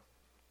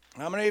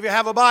 How many of you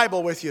have a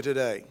Bible with you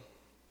today?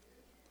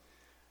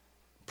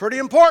 Pretty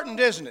important,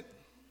 isn't it?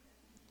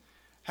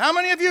 How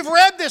many of you have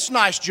read this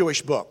nice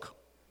Jewish book?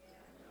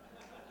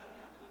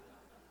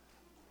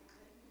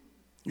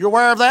 You're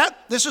aware of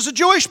that? This is a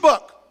Jewish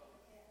book.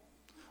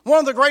 One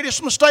of the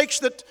greatest mistakes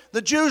that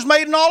the Jews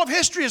made in all of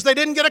history is they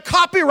didn't get a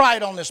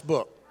copyright on this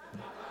book.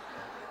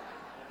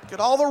 Look at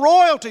all the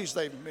royalties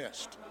they've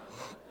missed.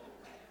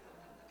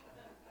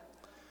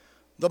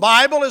 The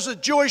Bible is a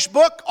Jewish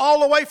book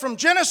all the way from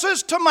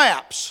Genesis to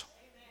maps.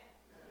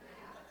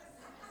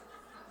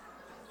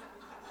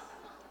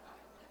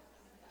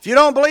 If you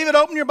don't believe it,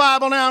 open your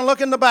Bible now and look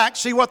in the back,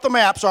 see what the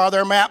maps are.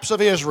 They're maps of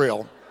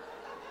Israel.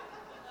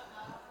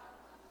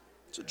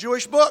 It's a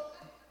Jewish book.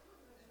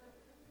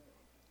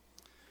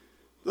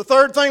 The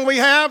third thing we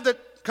have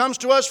that comes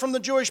to us from the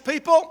Jewish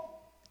people,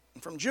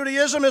 from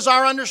Judaism, is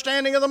our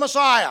understanding of the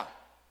Messiah.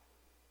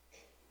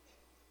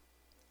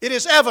 It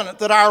is evident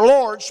that our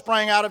Lord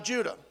sprang out of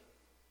Judah.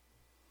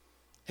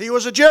 He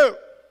was a Jew.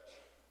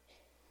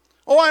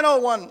 Oh, I know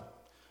one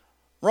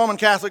Roman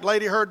Catholic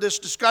lady heard this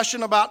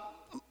discussion about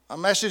a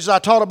message I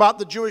taught about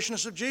the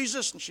Jewishness of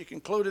Jesus, and she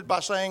concluded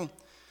by saying,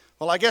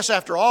 well, I guess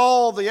after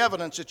all the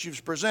evidence that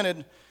you've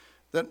presented,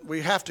 that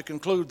we have to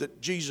conclude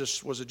that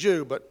Jesus was a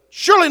Jew, but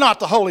surely not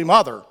the Holy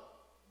Mother.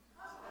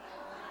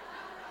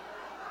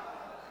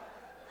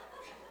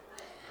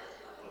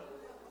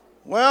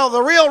 Well,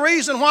 the real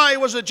reason why he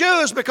was a Jew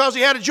is because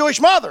he had a Jewish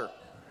mother.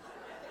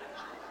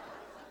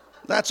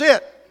 That's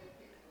it.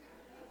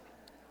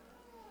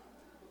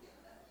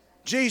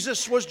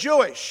 Jesus was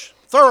Jewish,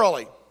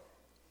 thoroughly.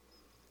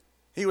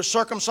 He was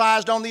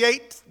circumcised on the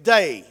 8th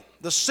day.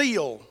 The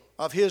seal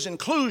of his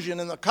inclusion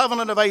in the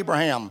covenant of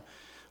Abraham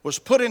was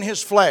put in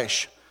his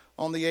flesh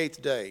on the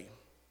 8th day.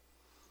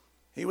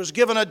 He was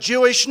given a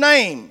Jewish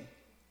name,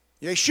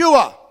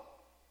 Yeshua.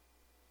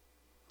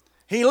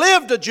 He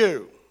lived a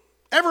Jew.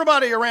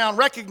 Everybody around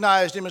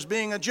recognized him as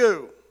being a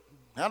Jew.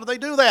 How did they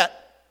do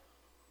that?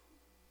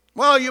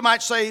 Well, you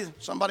might say,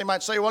 somebody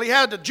might say, well, he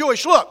had a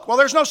Jewish look. Well,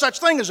 there's no such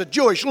thing as a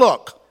Jewish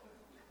look.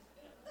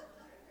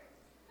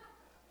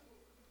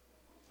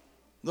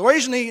 The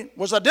reason he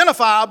was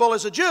identifiable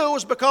as a Jew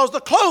was because the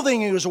clothing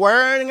he was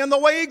wearing and the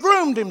way he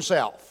groomed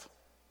himself.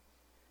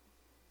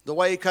 The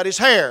way he cut his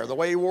hair, the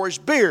way he wore his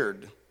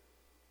beard,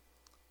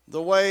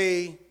 the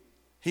way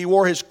he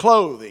wore his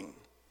clothing,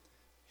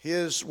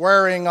 his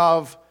wearing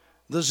of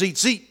the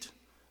tzitzit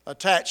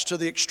attached to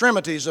the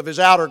extremities of his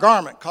outer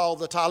garment called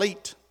the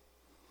talit.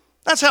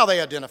 That's how they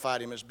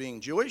identified him as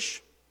being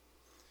Jewish.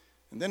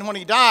 And then when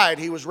he died,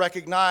 he was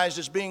recognized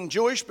as being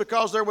Jewish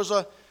because there was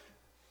a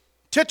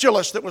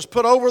titulus that was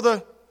put over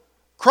the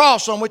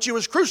cross on which he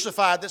was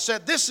crucified that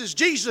said, "This is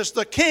Jesus,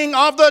 the King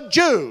of the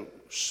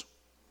Jews."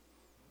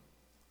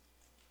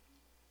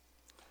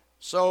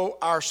 So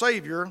our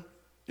Savior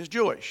is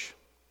Jewish.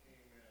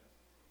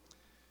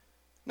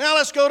 Now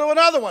let's go to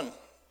another one.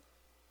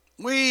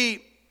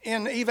 We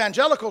in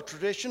evangelical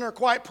tradition are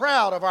quite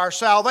proud of our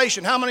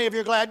salvation. How many of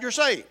you are glad you're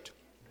saved?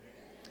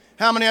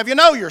 How many of you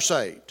know you're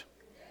saved?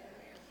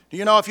 Do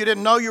you know if you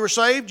didn't know you were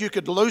saved, you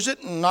could lose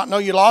it and not know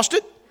you lost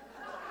it?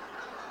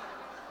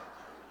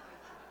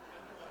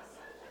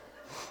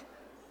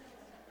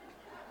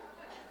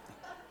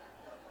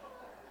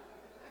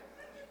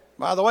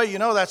 By the way, you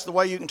know that's the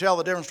way you can tell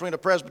the difference between a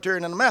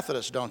Presbyterian and a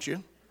Methodist, don't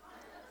you?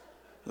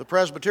 The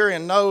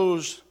Presbyterian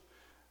knows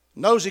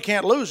he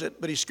can't lose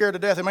it, but he's scared to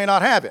death he may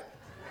not have it.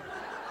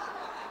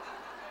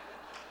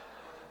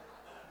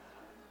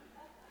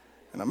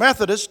 And a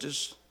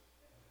Methodist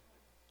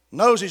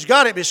knows he's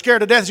got it, but he's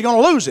scared to death he's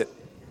going to lose it.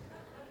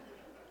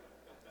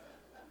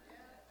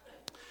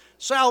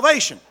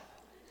 Salvation.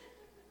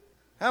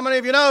 How many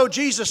of you know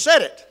Jesus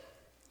said it?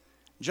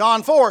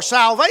 John 4,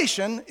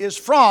 salvation is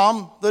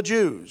from the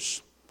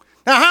Jews.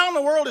 Now, how in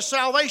the world is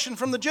salvation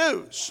from the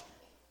Jews?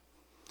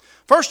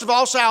 First of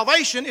all,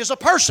 salvation is a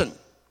person.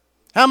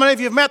 How many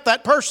of you have met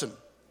that person?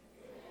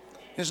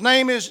 His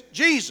name is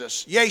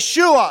Jesus,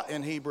 Yeshua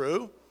in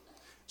Hebrew.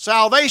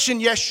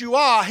 Salvation,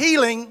 Yeshua,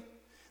 healing,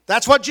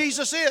 that's what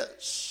Jesus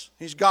is.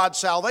 He's God's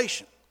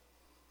salvation.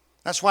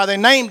 That's why they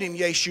named him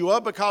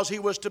Yeshua, because he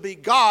was to be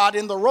God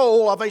in the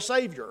role of a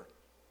Savior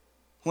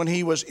when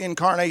he was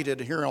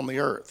incarnated here on the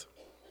earth.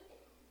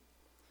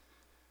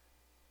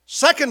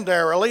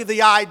 Secondarily,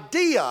 the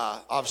idea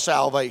of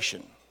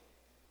salvation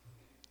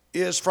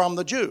is from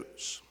the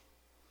Jews.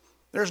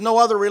 There's no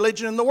other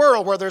religion in the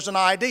world where there's an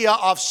idea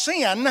of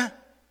sin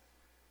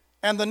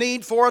and the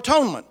need for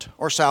atonement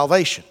or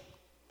salvation,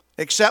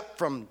 except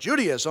from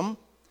Judaism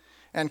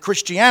and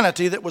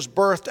Christianity that was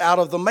birthed out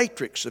of the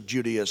matrix of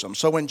Judaism.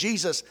 So when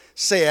Jesus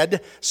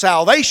said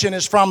salvation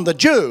is from the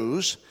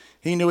Jews,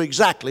 he knew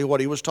exactly what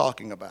he was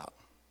talking about.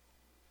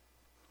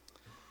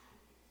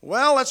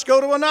 Well, let's go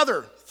to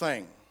another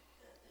thing.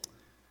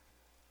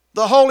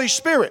 The Holy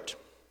Spirit,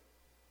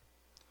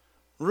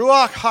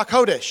 Ruach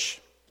HaKodesh.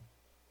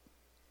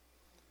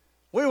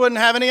 We wouldn't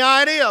have any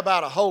idea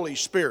about a Holy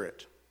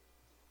Spirit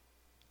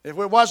if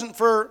it wasn't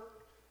for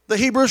the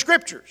Hebrew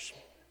Scriptures,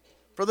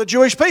 for the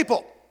Jewish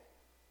people.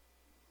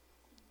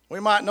 We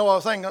might know a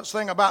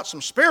thing about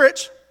some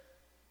spirits.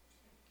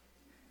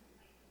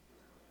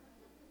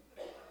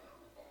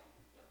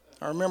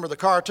 I remember the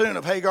cartoon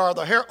of Hagar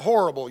the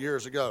Horrible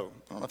years ago.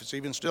 I don't know if it's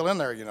even still in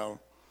there, you know.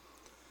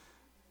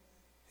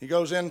 He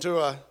goes into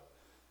a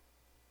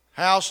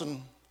house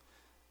and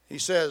he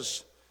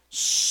says,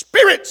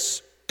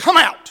 "Spirits, come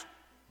out!"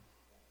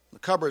 The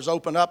cupboards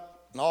open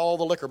up and all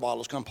the liquor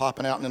bottles come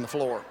popping out and in the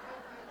floor.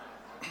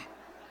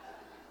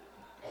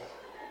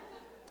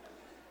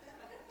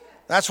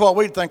 That's what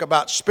we'd think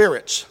about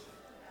spirits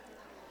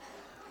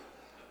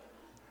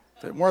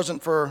if it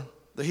wasn't for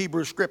the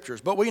Hebrew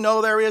Scriptures. But we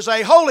know there is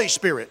a Holy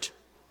Spirit,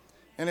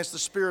 and it's the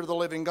Spirit of the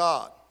living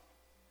God.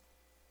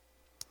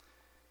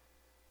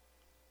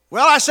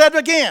 Well, I said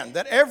again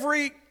that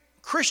every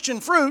Christian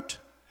fruit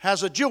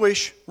has a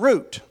Jewish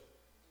root.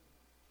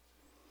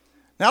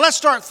 Now let's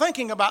start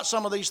thinking about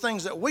some of these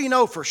things that we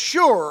know for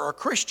sure are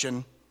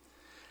Christian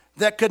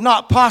that could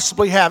not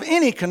possibly have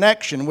any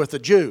connection with the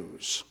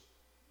Jews.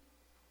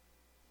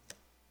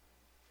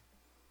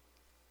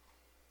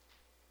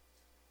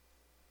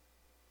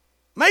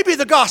 Maybe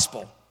the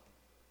gospel.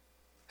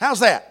 How's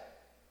that?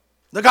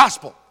 The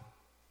gospel.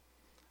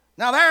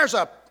 Now there's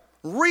a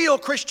real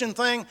Christian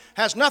thing,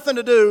 has nothing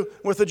to do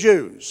with the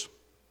Jews.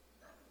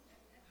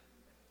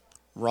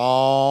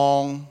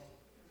 Wrong.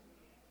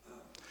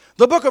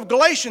 The book of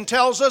Galatians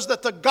tells us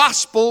that the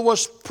gospel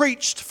was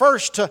preached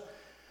first to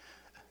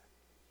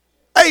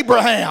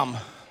Abraham.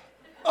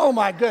 Oh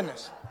my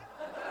goodness.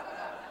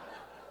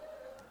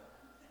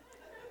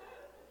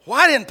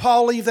 Why didn't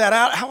Paul leave that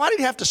out? Why did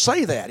he have to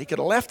say that? He could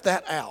have left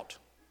that out.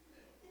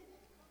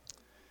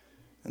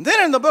 And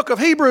then in the book of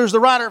Hebrews, the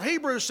writer of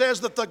Hebrews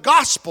says that the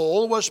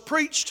gospel was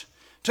preached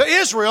to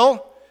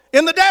Israel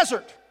in the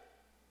desert.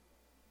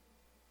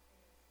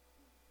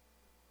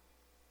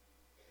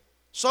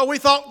 So we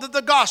thought that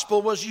the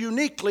gospel was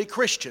uniquely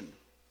Christian.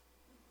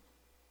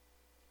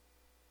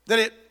 That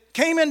it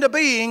came into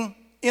being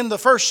in the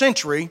first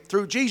century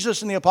through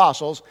Jesus and the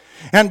apostles.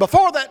 And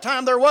before that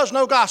time, there was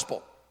no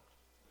gospel.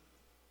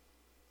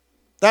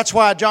 That's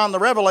why John the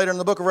Revelator in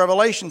the book of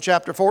Revelation,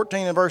 chapter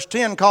 14 and verse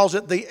 10, calls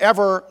it the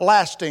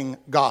everlasting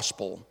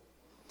gospel.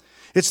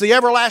 It's the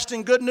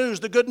everlasting good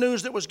news, the good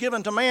news that was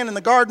given to man in the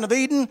Garden of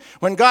Eden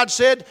when God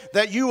said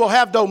that you will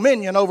have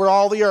dominion over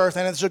all the earth.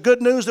 And it's a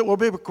good news that will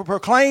be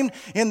proclaimed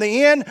in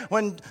the end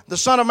when the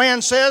Son of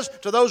Man says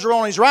to those who are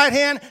on his right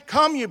hand,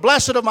 "Come, you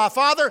blessed of my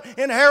Father,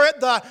 inherit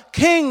the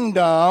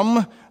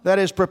kingdom that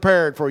is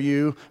prepared for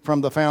you from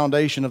the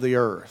foundation of the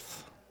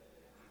earth."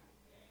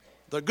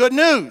 The good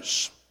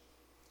news.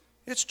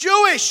 It's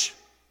Jewish.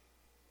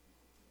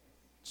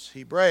 It's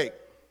Hebraic.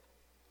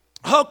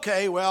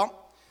 Okay, well,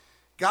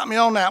 got me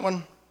on that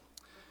one.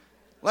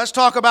 Let's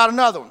talk about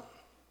another one.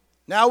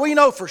 Now, we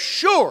know for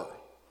sure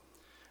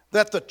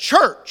that the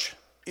church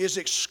is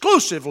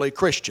exclusively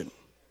Christian.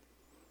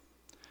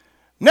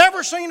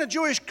 Never seen a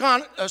Jewish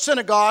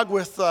synagogue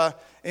with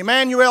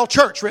Emmanuel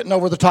Church written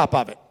over the top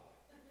of it.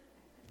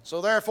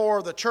 So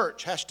therefore, the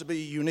church has to be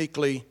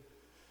uniquely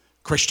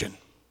Christian.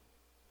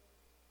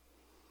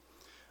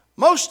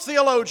 Most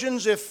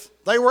theologians, if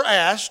they were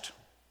asked,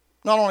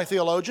 not only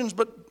theologians,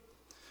 but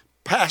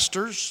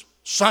pastors,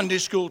 Sunday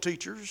school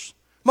teachers,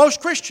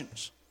 most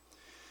Christians,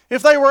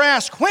 if they were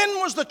asked, when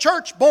was the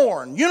church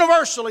born?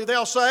 Universally,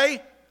 they'll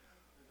say,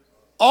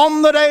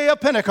 on the day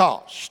of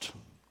Pentecost.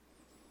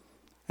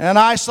 And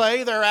I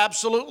say they're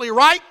absolutely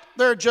right.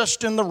 They're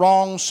just in the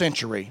wrong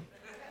century.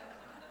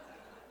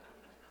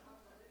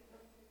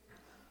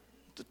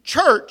 The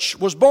church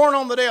was born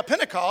on the day of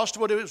Pentecost,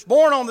 but it was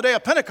born on the day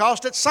of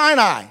Pentecost at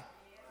Sinai.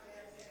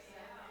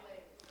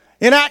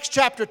 In Acts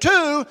chapter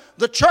 2,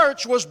 the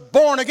church was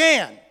born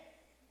again.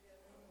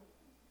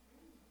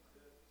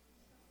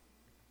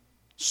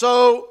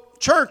 So,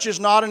 church is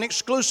not an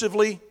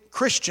exclusively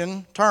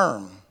Christian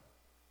term.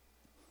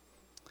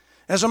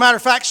 As a matter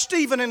of fact,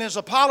 Stephen in his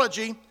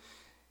apology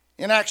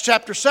in Acts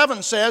chapter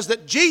 7 says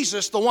that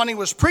Jesus, the one he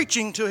was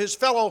preaching to his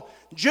fellow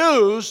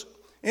Jews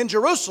in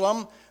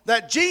Jerusalem,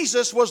 that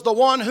Jesus was the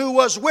one who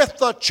was with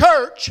the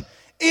church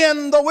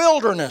in the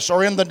wilderness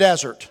or in the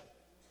desert.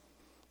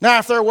 Now,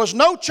 if there was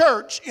no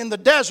church in the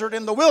desert,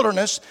 in the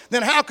wilderness,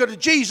 then how could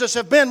Jesus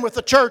have been with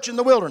the church in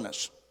the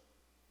wilderness?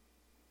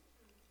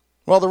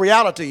 Well, the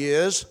reality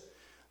is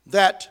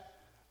that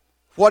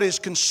what is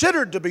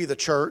considered to be the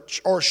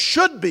church, or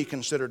should be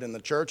considered in the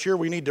church, here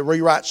we need to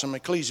rewrite some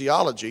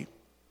ecclesiology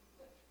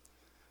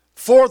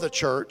for the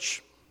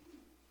church.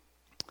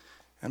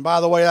 And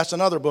by the way, that's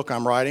another book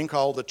I'm writing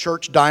called The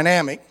Church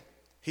Dynamic,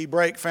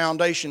 Hebraic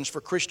Foundations for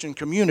Christian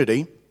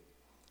Community.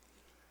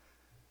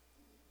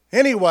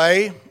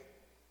 Anyway,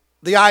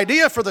 the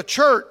idea for the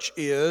church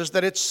is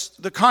that it's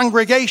the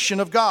congregation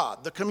of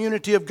God, the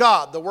community of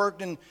God. The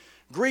word in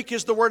Greek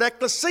is the word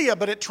ecclesia,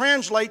 but it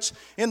translates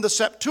in the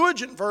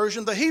Septuagint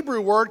version the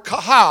Hebrew word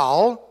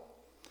kahal.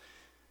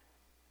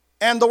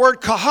 And the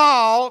word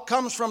kahal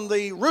comes from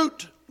the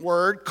root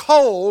word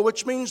kol,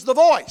 which means the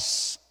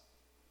voice.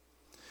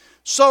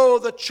 So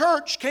the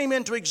church came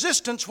into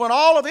existence when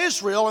all of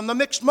Israel and the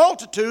mixed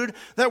multitude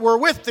that were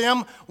with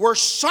them were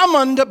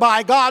summoned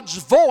by God's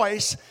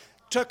voice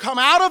to come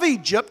out of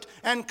Egypt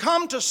and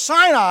come to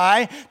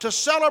Sinai to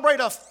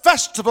celebrate a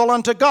festival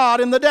unto God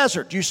in the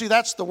desert. You see,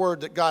 that's the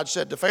word that God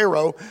said to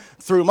Pharaoh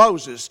through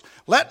Moses.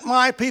 Let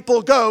my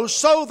people go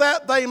so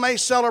that they may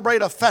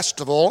celebrate a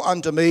festival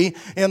unto me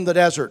in the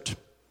desert.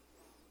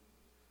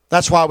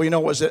 That's why we know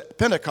it was at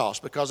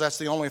Pentecost, because that's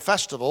the only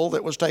festival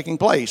that was taking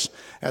place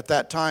at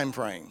that time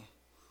frame.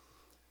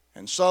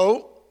 And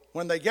so,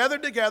 when they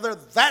gathered together,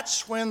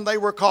 that's when they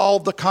were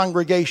called the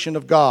congregation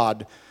of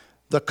God,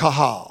 the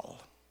kahal.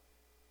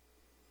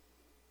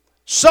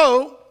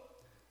 So,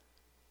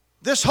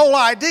 this whole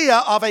idea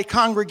of a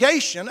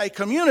congregation, a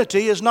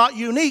community, is not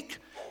unique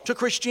to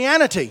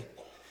Christianity.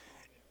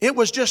 It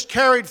was just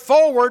carried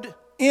forward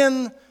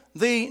in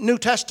the New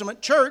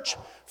Testament church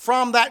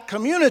from that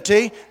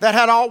community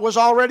that was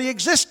already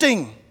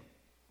existing.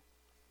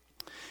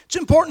 It's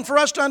important for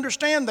us to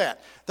understand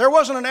that. There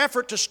wasn't an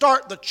effort to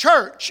start the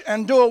church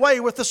and do away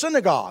with the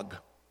synagogue.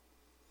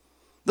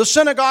 The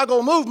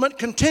synagogal movement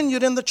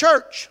continued in the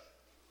church.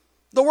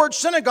 The word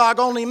synagogue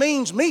only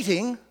means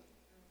meeting.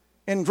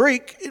 In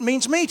Greek, it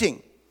means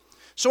meeting.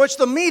 So it's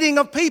the meeting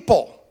of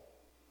people.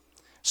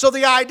 So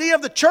the idea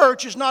of the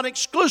church is not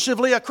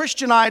exclusively a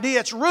Christian idea.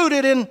 It's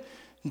rooted in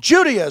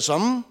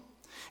Judaism.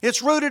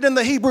 It's rooted in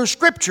the Hebrew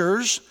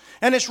Scriptures.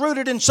 And it's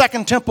rooted in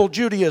Second Temple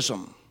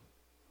Judaism.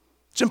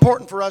 It's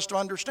important for us to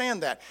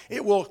understand that.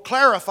 It will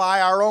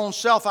clarify our own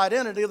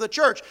self-identity of the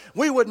church.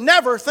 We would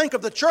never think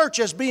of the church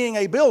as being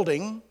a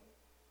building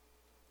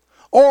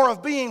or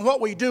of being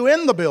what we do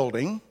in the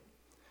building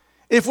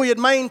if we had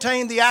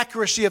maintained the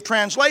accuracy of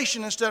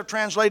translation instead of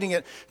translating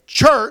it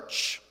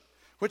church,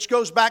 which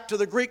goes back to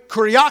the Greek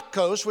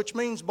kuriakos, which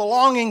means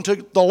belonging to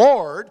the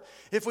Lord.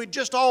 If we'd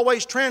just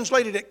always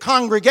translated it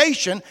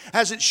congregation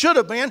as it should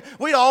have been,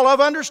 we'd all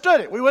have understood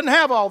it. We wouldn't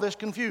have all this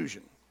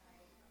confusion.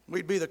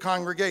 We'd be the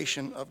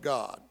congregation of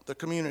God, the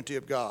community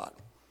of God.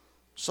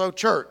 So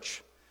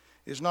church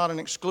is not an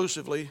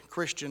exclusively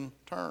Christian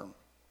term.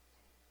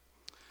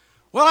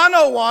 Well, I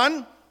know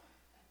one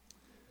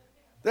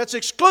that's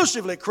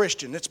exclusively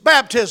Christian. It's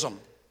baptism.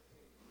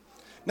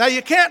 Now,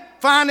 you can't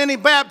find any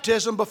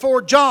baptism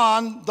before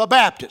John the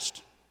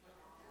Baptist.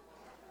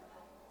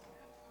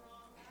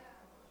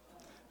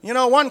 You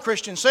know, one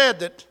Christian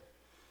said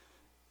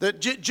that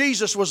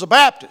Jesus was a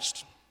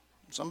Baptist.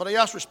 Somebody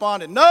else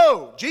responded,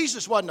 no,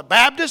 Jesus wasn't a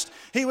Baptist.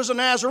 He was a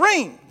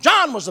Nazarene.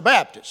 John was a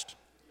Baptist.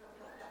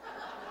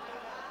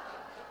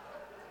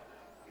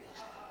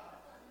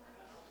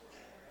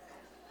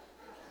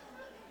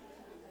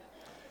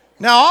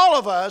 Now, all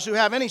of us who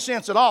have any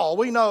sense at all,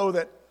 we know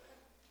that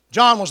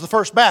John was the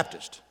first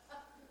Baptist.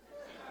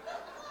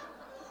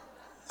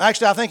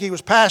 Actually, I think he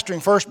was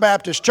pastoring First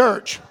Baptist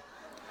Church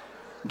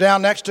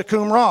down next to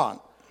Qumran.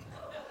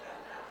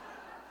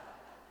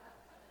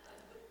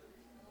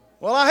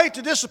 Well, I hate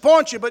to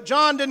disappoint you, but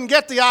John didn't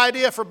get the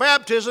idea for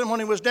baptism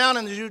when he was down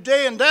in the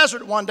Judean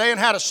desert one day and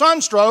had a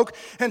sunstroke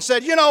and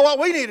said, you know what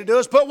we need to do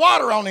is put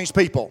water on these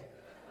people.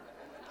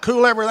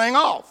 Cool everything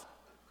off.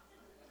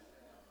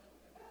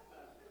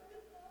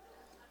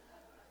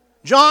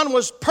 John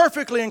was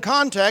perfectly in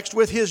context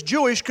with his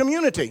Jewish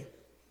community.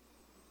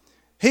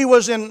 He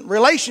was in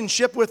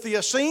relationship with the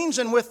Essenes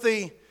and with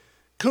the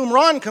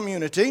Qumran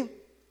community.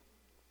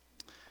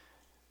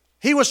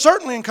 He was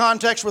certainly in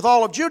context with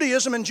all of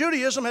Judaism, and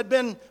Judaism had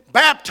been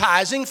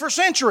baptizing for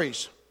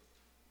centuries,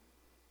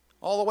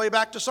 all the way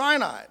back to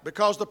Sinai,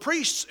 because the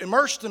priests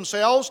immersed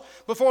themselves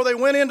before they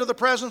went into the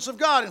presence of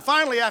God. And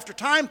finally, after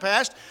time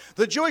passed,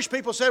 the Jewish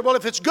people said, well,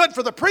 if it's good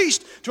for the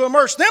priest to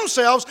immerse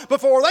themselves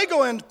before they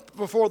go in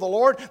before the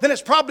Lord, then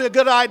it's probably a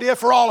good idea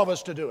for all of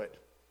us to do it.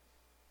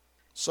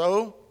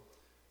 So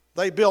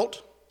they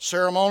built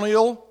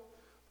ceremonial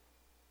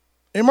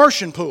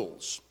immersion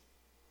pools.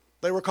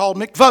 They were called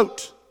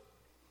mikvot.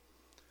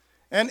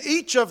 And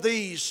each of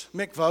these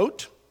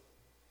mikvot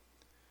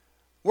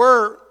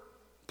were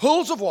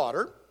pools of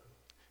water.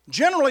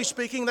 Generally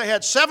speaking, they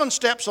had 7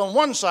 steps on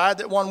one side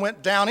that one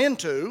went down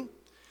into.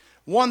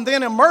 One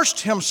then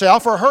immersed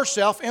himself or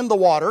herself in the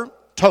water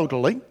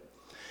totally.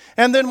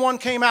 And then one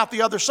came out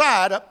the other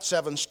side up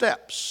 7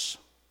 steps.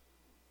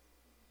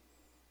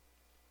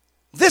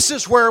 This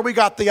is where we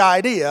got the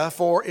idea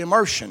for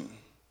immersion,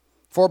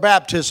 for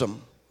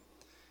baptism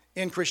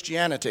in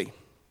Christianity.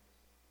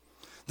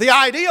 The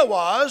idea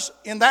was,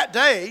 in that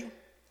day,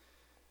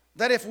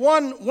 that if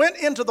one went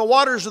into the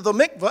waters of the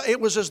mikvah, it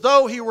was as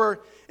though he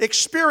were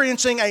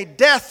experiencing a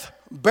death,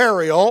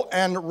 burial,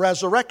 and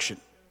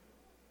resurrection.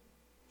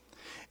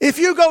 If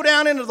you go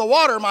down into the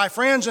water, my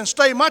friends, and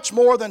stay much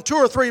more than 2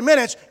 or 3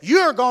 minutes,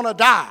 you're going to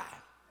die.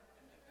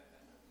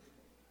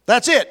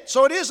 That's it.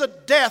 So it is a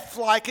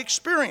death-like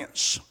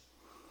experience.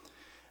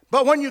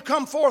 But when you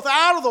come forth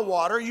out of the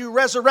water, you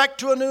resurrect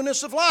to a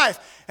newness of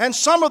life. And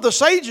some of the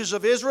sages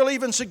of Israel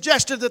even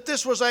suggested that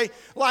this was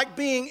like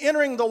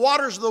entering the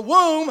waters of the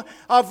womb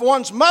of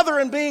one's mother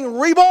and being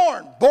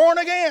reborn, born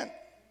again.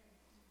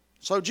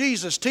 So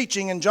Jesus'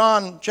 teaching in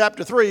John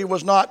chapter 3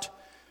 was not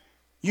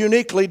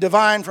uniquely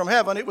divine from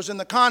heaven. It was in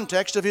the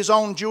context of his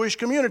own Jewish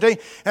community.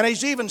 And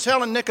he's even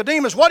telling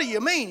Nicodemus, what do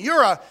you mean?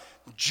 You're a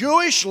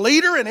Jewish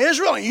leader in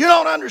Israel and you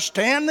don't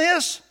understand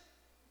this?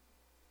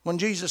 When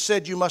Jesus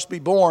said you must be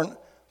born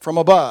from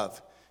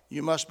above,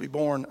 you must be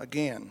born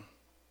again.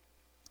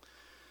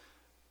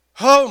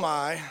 Oh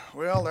my,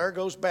 well, there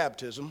goes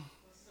baptism.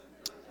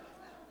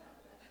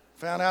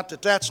 Found out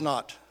that that's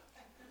not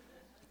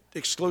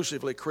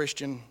exclusively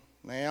Christian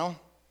now.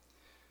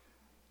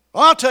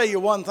 Well, I'll tell you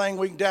one thing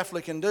we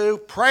definitely can do.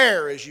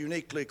 Prayer is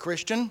uniquely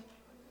Christian.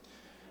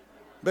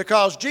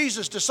 Because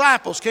Jesus'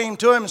 disciples came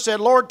to him and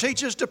said, Lord,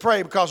 teach us to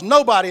pray, because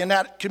nobody in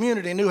that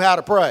community knew how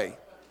to pray.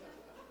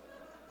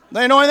 They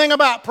didn't know anything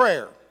about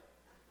prayer.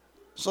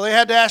 So they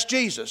had to ask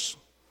Jesus.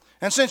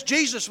 And since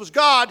Jesus was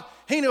God,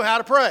 he knew how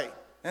to pray.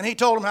 And he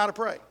told them how to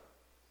pray.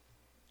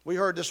 We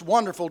heard this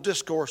wonderful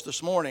discourse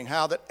this morning,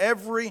 how that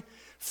every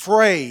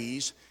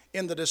phrase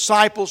in the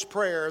disciples'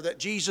 prayer that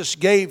Jesus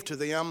gave to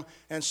them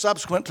and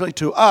subsequently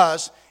to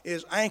us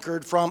is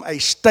anchored from a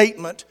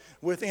statement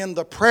within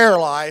the prayer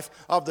life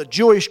of the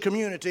Jewish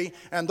community,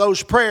 and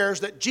those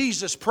prayers that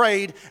Jesus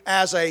prayed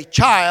as a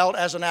child,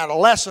 as an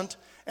adolescent,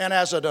 and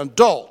as an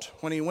adult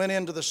when he went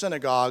into the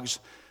synagogues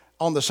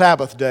on the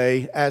Sabbath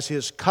day as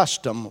his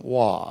custom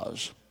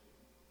was.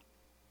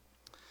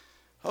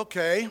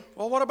 Okay,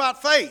 well, what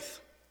about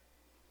faith?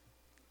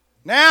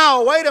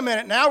 Now, wait a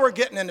minute, now we're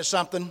getting into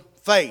something.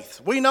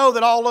 Faith. We know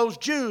that all those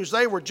Jews,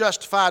 they were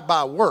justified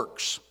by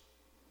works.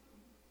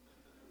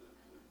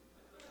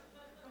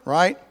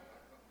 Right?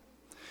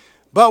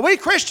 But we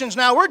Christians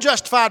now, we're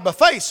justified by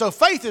faith. So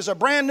faith is a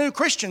brand new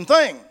Christian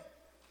thing.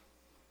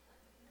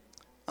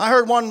 I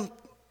heard one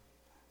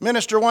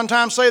minister one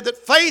time say that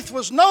faith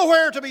was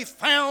nowhere to be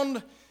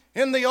found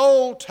in the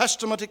Old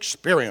Testament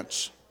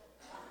experience.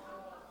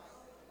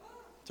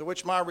 To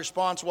which my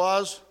response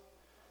was,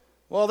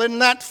 well, isn't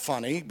that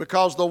funny?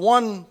 Because the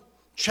one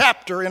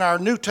chapter in our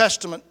New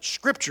Testament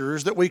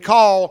scriptures that we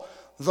call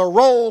the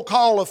roll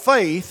call of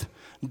faith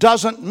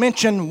doesn't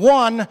mention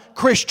one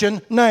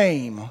Christian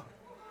name.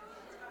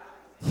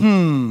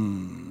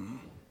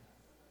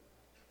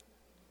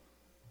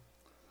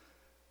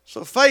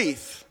 So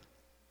faith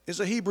is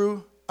a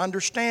Hebrew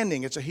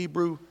understanding. It's a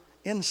Hebrew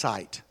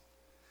insight.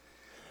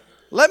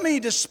 Let me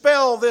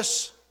dispel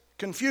this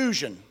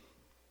confusion.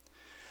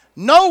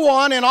 No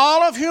one in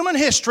all of human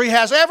history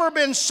has ever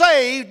been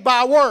saved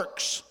by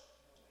works.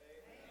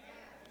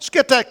 Let's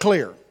get that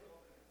clear.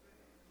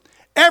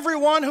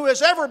 Everyone who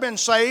has ever been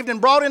saved and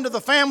brought into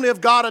the family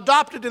of God,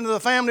 adopted into the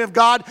family of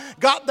God,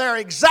 got there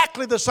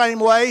exactly the same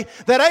way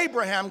that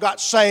Abraham got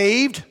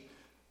saved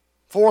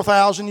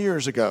 4,000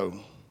 years ago.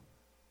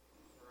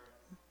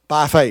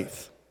 By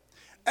faith.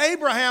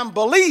 Abraham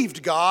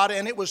believed God,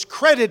 and it was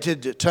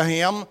credited to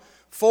him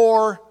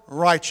for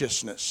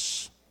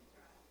righteousness.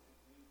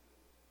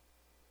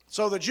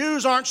 So the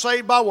Jews aren't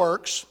saved by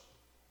works.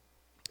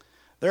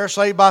 They're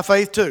saved by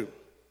faith too.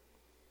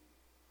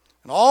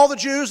 And all the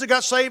Jews that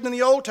got saved in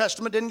the Old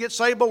Testament didn't get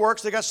saved by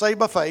works, they got saved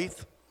by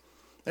faith.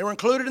 They were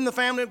included in the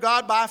family of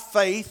God by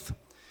faith.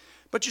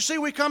 But you see,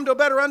 we come to a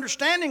better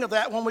understanding of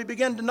that when we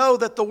begin to know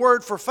that the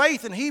word for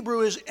faith in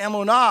Hebrew is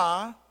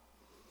emunah,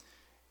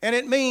 and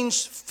it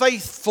means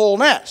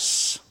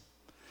faithfulness.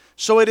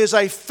 So it is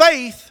a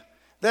faith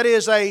that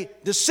is a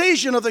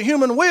decision of the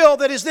human will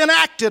that is then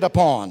acted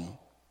upon.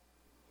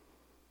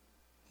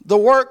 The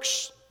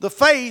works, the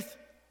faith,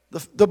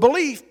 the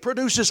belief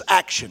produces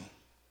action.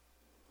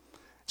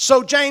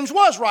 So James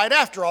was right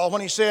after all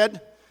when he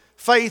said,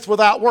 faith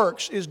without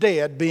works is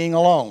dead, being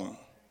alone.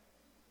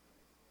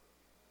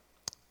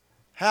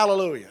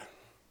 Hallelujah.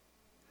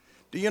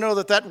 Do you know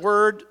that that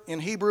word in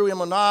Hebrew,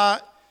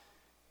 emunah,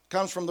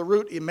 comes from the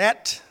root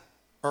emet,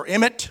 or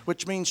emet,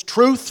 which means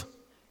truth?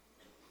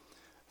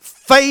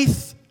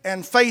 Faith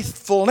and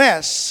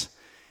faithfulness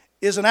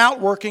is an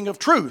outworking of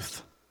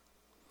truth.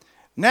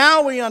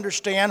 Now we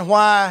understand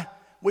why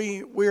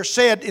we are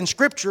said in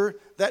Scripture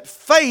that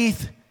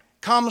faith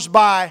comes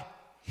by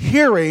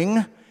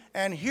hearing,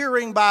 and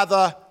hearing by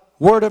the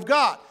Word of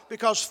God.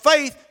 Because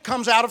faith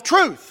comes out of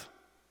truth,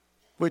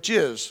 which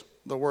is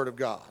the Word of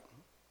God.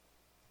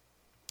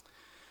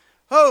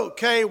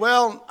 Okay,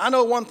 well, I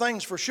know one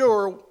thing's for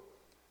sure.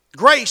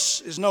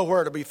 Grace is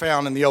nowhere to be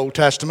found in the Old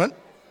Testament.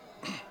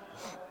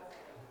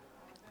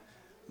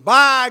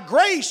 By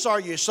grace are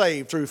you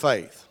saved through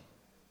faith.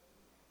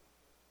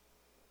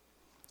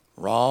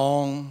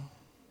 Wrong.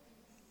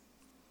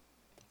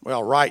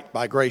 Well, right,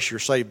 by grace you're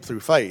saved through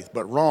faith,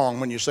 but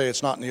wrong when you say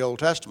it's not in the Old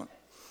Testament.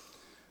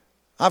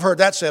 I've heard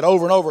that said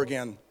over and over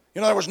again.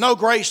 You know, there was no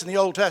grace in the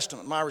Old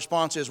Testament. My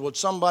response is, would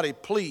somebody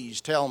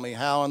please tell me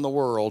how in the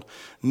world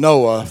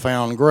Noah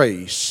found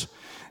grace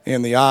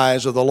in the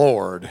eyes of the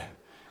Lord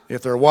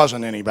if there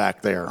wasn't any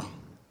back there?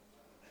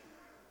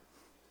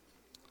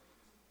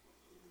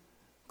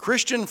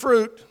 Christian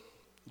fruit,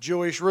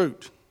 Jewish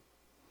root.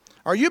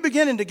 Are you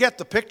beginning to get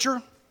the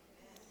picture?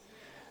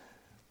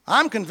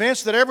 I'm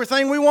convinced that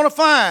everything we want to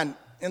find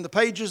in the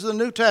pages of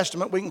the New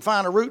Testament, we can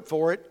find a root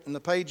for it in the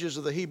pages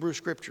of the Hebrew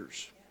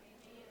Scriptures.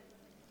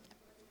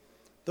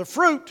 The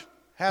fruit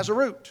has a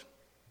root.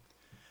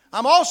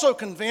 I'm also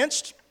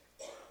convinced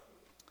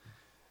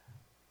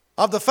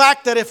of the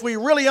fact that if we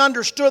really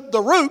understood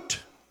the root,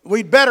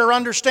 we'd better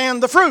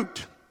understand the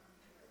fruit.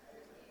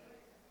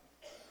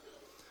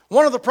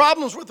 One of the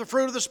problems with the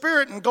fruit of the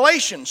Spirit in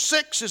Galatians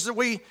 6 is that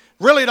we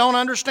really don't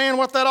understand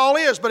what that all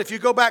is. But if you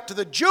go back to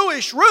the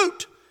Jewish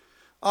root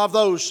of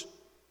those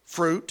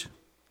fruit,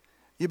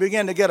 you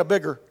begin to get a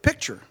bigger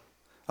picture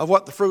of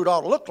what the fruit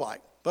ought to look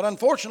like. But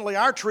unfortunately,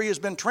 our tree has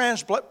been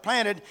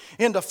transplanted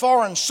into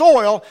foreign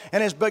soil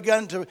and has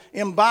begun to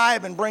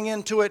imbibe and bring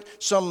into it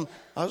some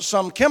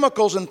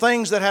chemicals and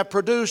things that have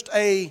produced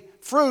a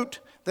fruit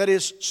that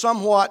is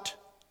somewhat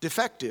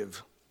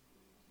defective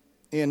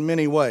in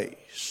many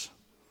ways.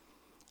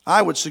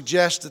 I would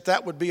suggest that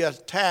that would be a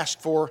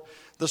task for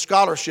the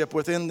scholarship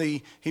within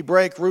the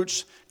Hebraic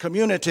roots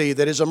community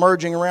that is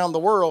emerging around the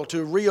world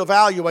to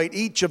reevaluate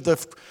each of the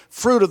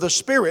fruit of the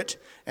Spirit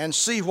and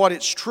see what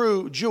its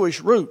true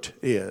Jewish root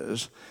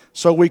is,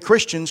 so we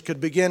Christians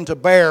could begin to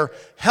bear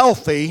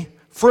healthy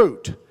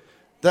fruit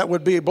that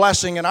would be a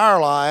blessing in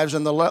our lives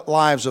and the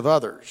lives of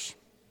others.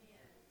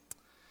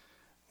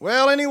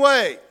 Well,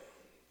 anyway,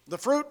 the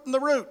fruit and the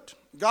root,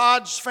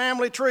 God's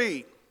family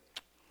tree.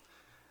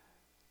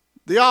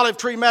 The olive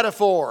tree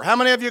metaphor. How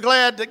many of you are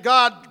glad that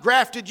God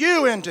grafted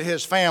you into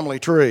His family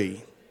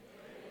tree?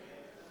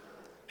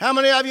 How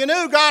many of you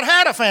knew God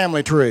had a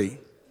family tree?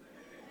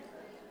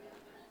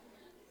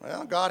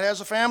 Well, God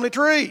has a family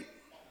tree.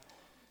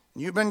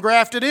 You've been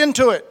grafted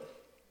into it.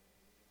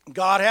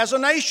 God has a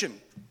nation.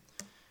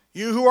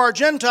 You who are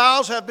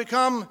Gentiles have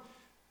become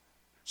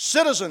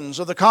citizens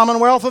of the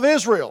Commonwealth of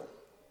Israel.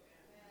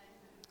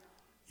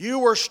 You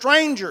were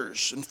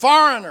strangers and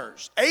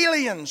foreigners,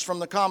 aliens from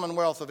the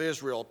Commonwealth of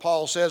Israel,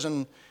 Paul says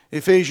in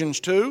Ephesians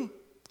 2.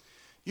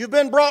 You've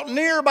been brought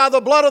near by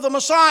the blood of the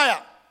Messiah.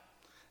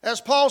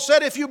 As Paul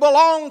said, if you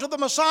belong to the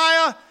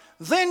Messiah,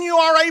 then you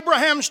are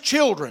Abraham's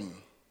children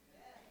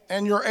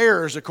and your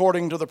heirs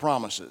according to the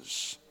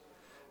promises.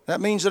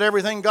 That means that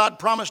everything God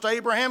promised to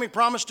Abraham, He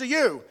promised to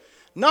you.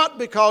 Not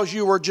because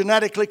you were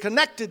genetically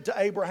connected to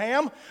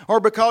Abraham or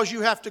because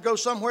you have to go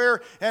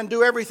somewhere and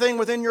do everything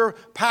within your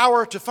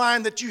power to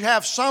find that you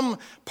have some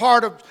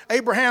part of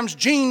Abraham's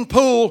gene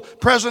pool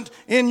present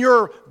in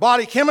your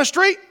body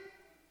chemistry.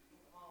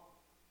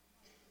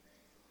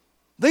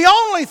 The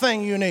only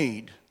thing you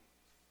need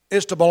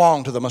is to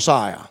belong to the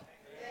Messiah.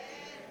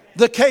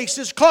 The case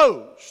is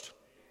closed.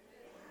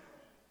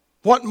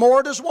 What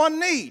more does one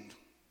need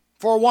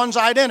for one's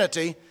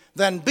identity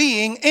than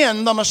being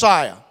in the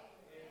Messiah?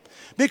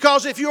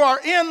 Because if you are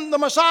in the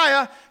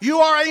Messiah, you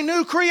are a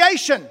new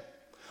creation.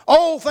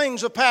 Old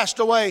things have passed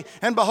away,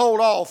 and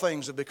behold, all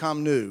things have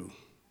become new.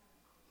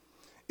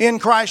 In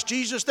Christ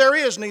Jesus, there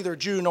is neither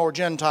Jew nor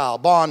Gentile,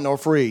 bond nor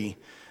free,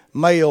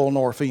 male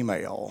nor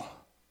female.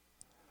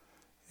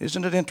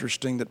 Isn't it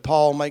interesting that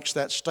Paul makes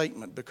that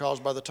statement? Because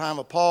by the time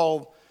of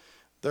Paul,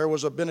 there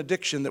was a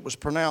benediction that was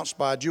pronounced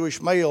by a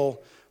Jewish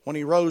male when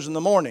he rose in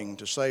the morning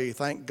to say,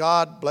 "Thank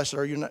God, blessed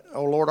are you,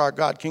 O Lord our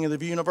God, King of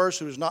the universe,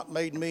 who has not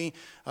made me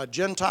a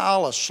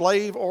Gentile, a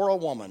slave, or a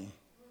woman."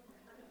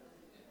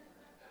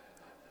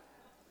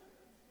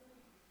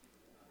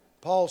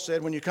 Paul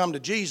said when you come to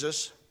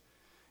Jesus,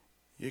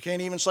 you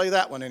can't even say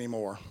that one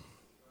anymore.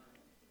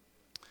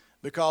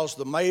 Because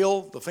the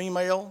male, the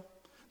female,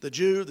 the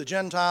Jew, the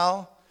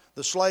Gentile,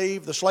 the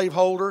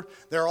slaveholder,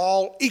 they're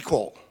all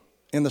equal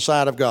in the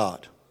sight of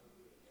God.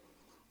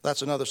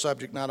 That's another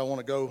subject, and I don't want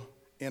to go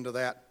into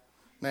that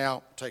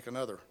now. Take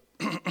another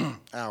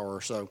hour or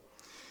so.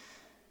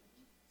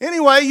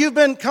 Anyway, you've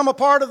become a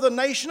part of the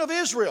nation of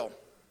Israel.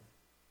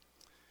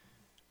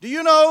 Do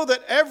you know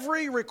that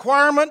every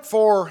requirement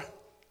for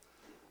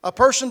a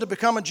person to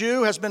become a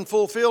Jew has been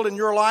fulfilled in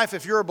your life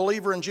if you're a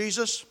believer in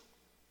Jesus?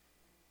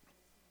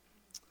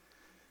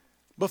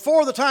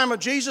 Before the time of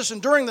Jesus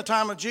and during the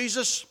time of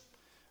Jesus,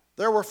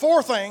 there were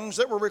 4 things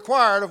that were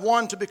required of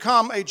one to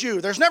become a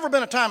Jew. There's never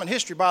been a time in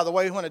history, by the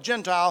way, when a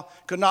Gentile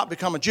could not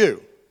become a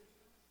Jew.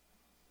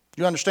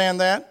 You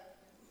understand that?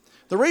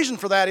 The reason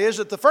for that is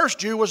that the first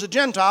Jew was a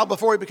Gentile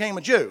before he became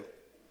a Jew.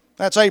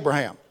 That's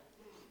Abraham,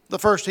 the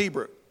first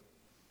Hebrew.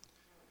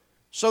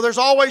 So there's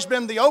always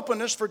been the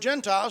openness for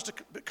Gentiles to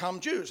become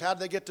Jews. How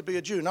did they get to be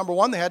a Jew? Number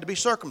 1, they had to be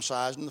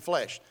circumcised in the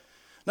flesh.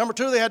 Number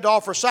 2, they had to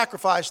offer a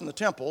sacrifice in the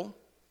temple.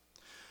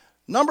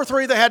 Number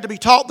 3, they had to be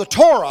taught the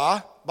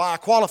Torah by a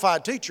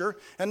qualified teacher.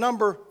 And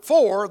number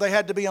 4, they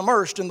had to be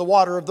immersed in the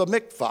water of the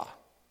mikvah.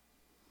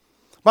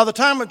 By the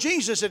time of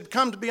Jesus, it had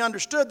come to be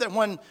understood that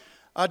when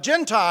a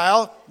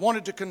Gentile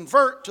wanted to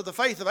convert to the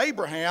faith of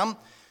Abraham,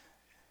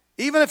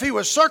 even if he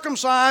was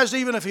circumcised,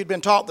 even if he'd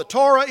been taught the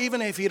Torah,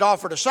 even if he'd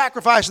offered a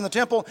sacrifice in the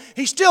temple,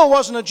 he still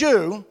wasn't a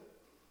Jew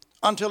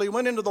until he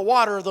went into the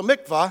water of the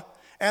mikvah.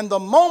 And the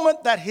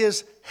moment that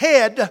his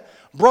head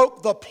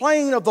broke the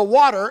plane of the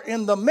water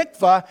in the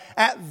mikvah,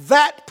 at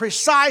that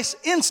precise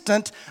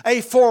instant,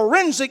 a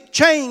forensic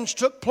change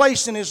took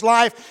place in his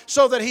life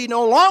so that he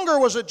no longer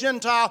was a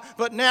Gentile,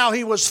 but now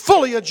he was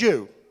fully a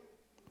Jew.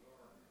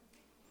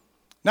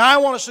 Now, I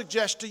want to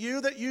suggest to you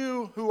that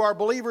you who are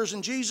believers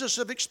in Jesus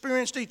have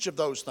experienced each of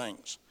those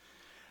things.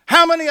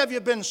 How many of you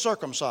have been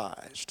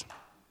circumcised?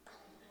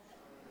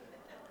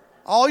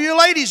 All you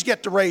ladies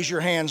get to raise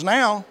your hands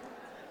now.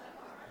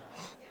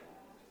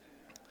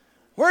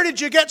 Where did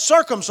you get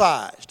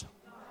circumcised?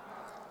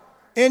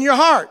 In your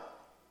heart.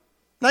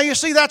 Now you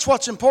see, that's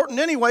what's important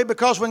anyway,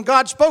 because when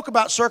God spoke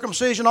about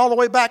circumcision all the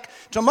way back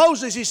to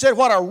Moses, he said,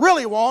 what I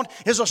really want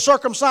is a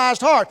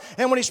circumcised heart.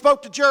 And when he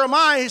spoke to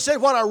Jeremiah, he said,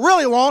 what I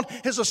really want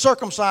is a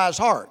circumcised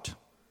heart.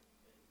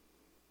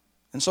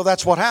 And so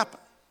that's what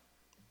happened.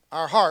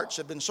 Our hearts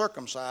have been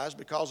circumcised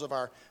because of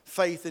our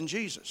faith in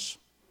Jesus.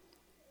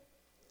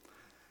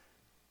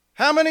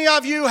 How many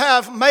of you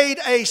have made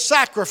a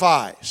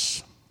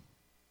sacrifice?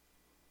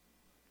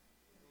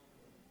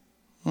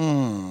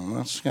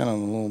 That's kind of a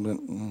little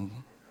bit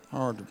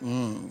hard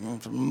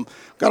to...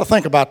 Got to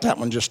think about that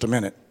one just a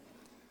minute.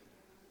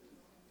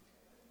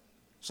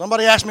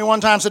 Somebody asked me one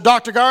time, said,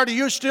 Dr. Garr, do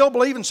you still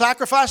believe in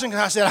sacrificing? And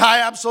I said,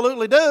 I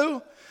absolutely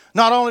do.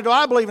 Not only do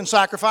I believe in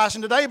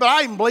sacrificing today, but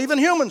I even believe in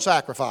human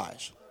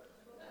sacrifice.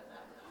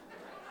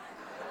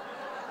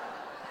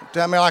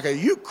 Tell me like, are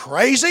you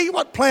crazy?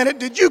 What planet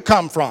did you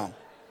come from?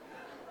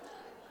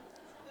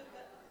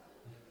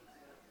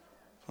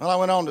 Well, I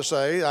went on to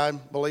say, I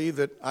believe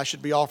that I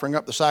should be offering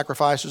up the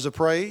sacrifices of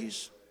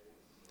praise.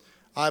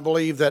 I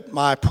believe that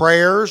my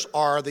prayers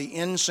are the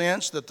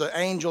incense that the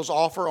angels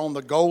offer on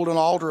the golden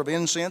altar of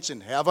incense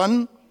in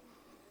heaven.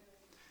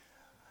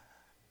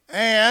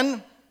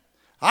 And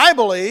I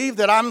believe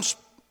that I'm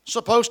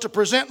supposed to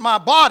present my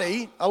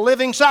body a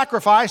living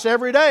sacrifice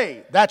every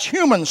day. That's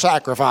human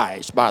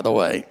sacrifice, by the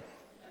way.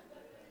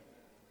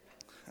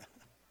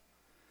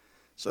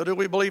 So do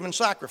we believe in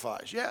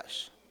sacrifice?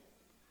 Yes.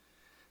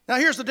 Now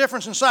here's the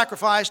difference in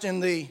sacrifice in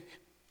the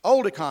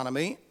old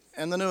economy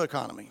and the new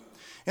economy.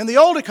 In the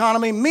old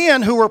economy,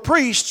 men who were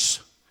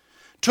priests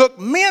took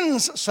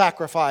men's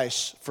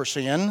sacrifice for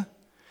sin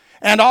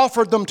and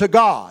offered them to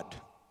God.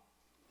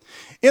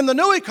 In the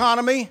new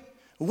economy,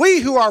 we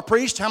who are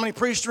priests, how many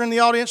priests are in the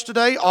audience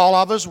today? All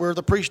of us, we're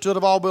the priesthood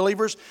of all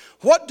believers.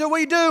 What do?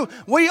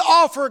 We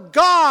offer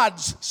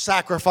God's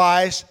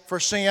sacrifice for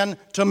sin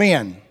to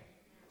men.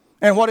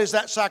 And what is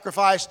that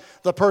sacrifice?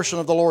 The person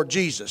of the Lord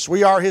Jesus.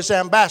 We are His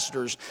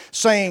ambassadors,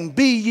 saying,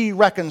 be ye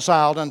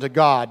reconciled unto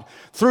God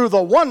through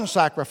the one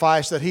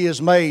sacrifice that He has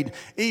made,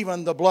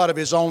 even the blood of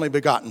His only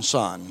begotten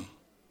Son.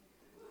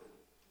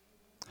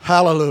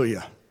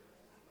 Hallelujah.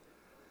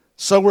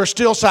 So we're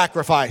still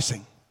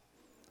sacrificing.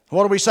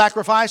 What are we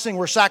sacrificing?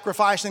 We're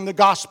sacrificing the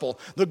gospel,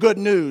 the good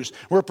news.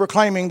 We're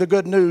proclaiming the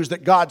good news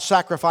that God's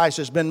sacrifice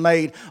has been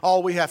made.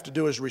 All we have to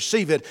do is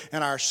receive it,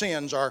 and our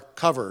sins are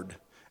covered.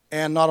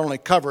 And not only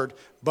covered,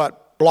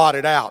 but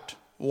blotted out,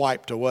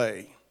 wiped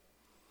away.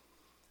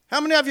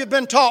 How many of you have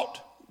been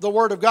taught the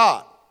Word of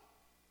God?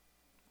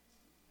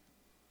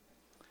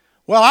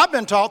 Well, I've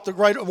been taught the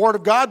great Word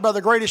of God by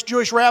the greatest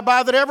Jewish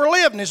rabbi that ever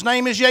lived, and his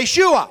name is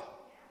Yeshua.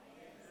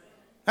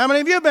 How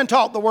many of you have been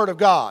taught the Word of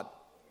God,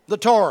 the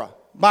Torah,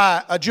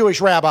 by a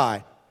Jewish rabbi?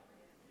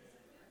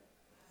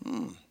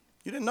 You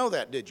didn't know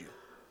that, did you?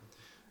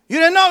 You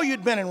didn't know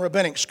you'd been in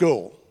rabbinic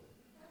school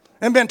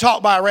and been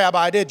taught by a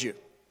rabbi, did you?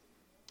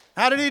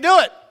 How did he do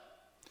it?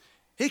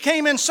 He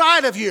came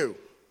inside of you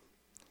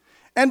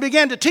and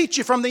began to teach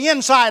you from the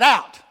inside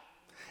out.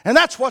 And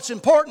that's what's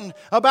important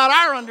about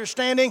our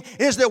understanding,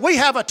 is that we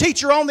have a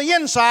teacher on the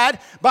inside.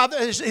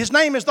 His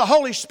name is the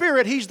Holy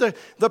Spirit. He's the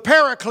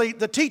paraclete,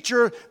 the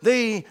teacher,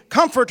 the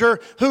comforter,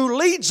 who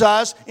leads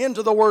us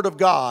into the Word of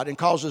God and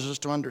causes us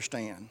to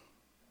understand.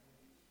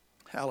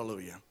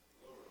 Hallelujah.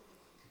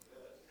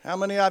 How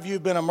many of you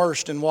have been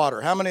immersed in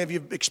water? How many of you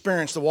have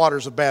experienced the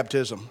waters of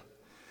baptism?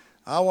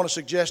 I want to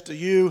suggest to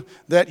you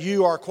that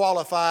you are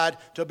qualified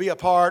to be a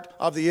part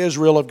of the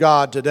Israel of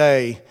God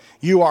today.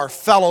 You are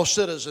fellow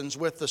citizens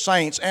with the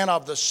saints and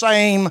of the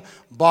same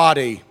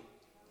body.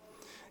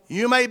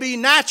 You may be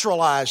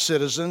naturalized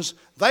citizens.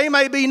 They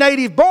may be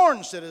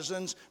native-born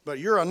citizens, but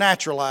you're a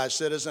naturalized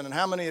citizen. And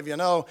how many of you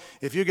know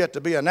if you get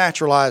to be a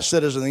naturalized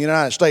citizen in the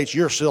United States,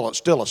 you're still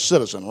a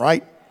citizen,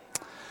 right?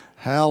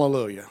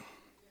 Hallelujah.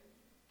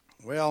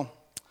 Well,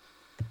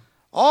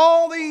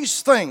 all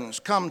these things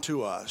come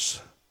to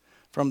us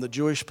from the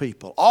Jewish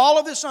people. All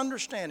of this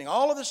understanding,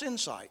 all of this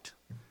insight.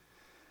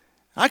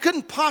 I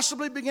couldn't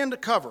possibly begin to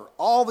cover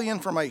all the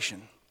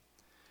information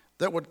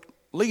that would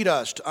lead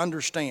us to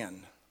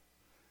understand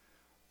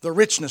the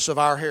richness of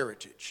our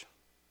heritage.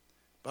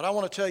 But I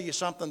want to tell you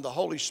something. The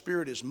Holy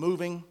Spirit is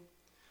moving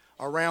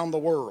around the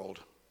world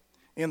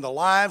in the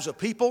lives of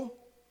people,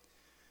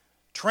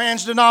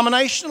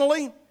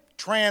 trans-denominationally,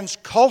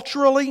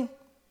 trans-culturally,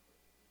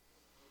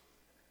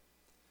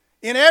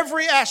 in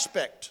every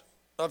aspect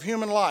of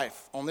human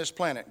life on this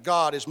planet.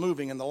 God is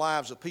moving in the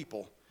lives of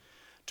people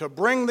to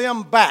bring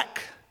them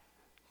back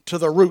to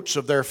the roots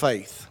of their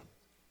faith.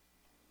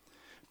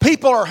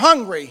 People are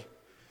hungry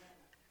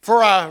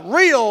for a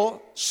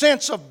real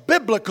sense of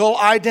biblical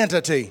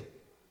identity.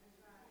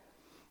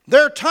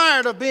 They're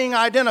tired of being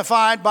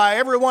identified by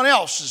everyone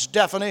else's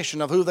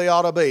definition of who they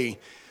ought to be.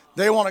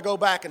 They want to go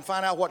back and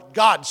find out what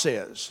God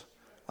says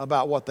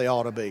about what they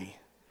ought to be.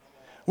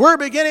 We're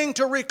beginning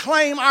to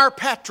reclaim our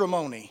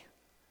patrimony,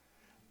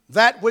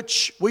 that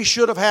which we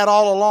should have had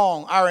all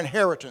along, our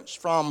inheritance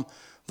from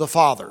the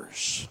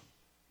fathers,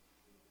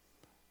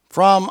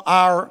 from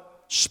our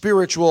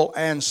spiritual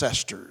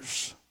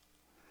ancestors.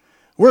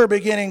 We're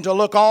beginning to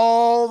look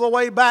all the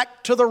way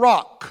back to the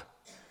rock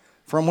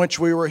from which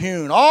we were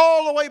hewn,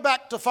 all the way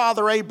back to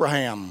Father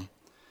Abraham,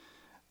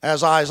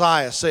 as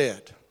Isaiah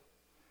said.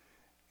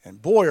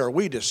 And boy, are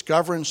we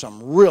discovering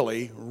some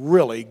really,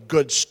 really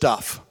good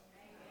stuff.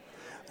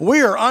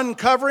 We are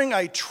uncovering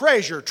a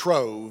treasure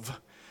trove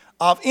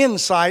of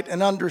insight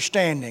and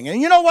understanding.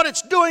 And you know what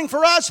it's doing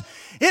for us?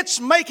 It's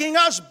making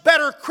us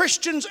better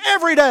Christians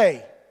every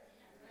day.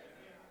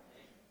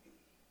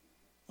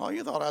 Well,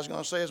 you thought I was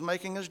going to say it's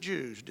making us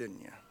Jews,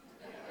 didn't you?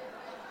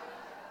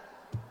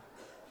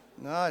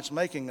 No, it's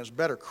making us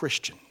better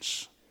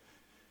Christians.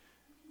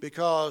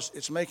 Because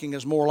it's making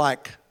us more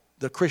like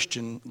the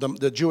Christian,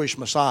 the Jewish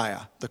Messiah,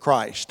 the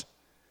Christ.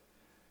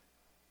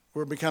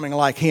 We're becoming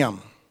like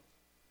Him.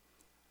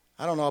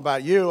 I don't know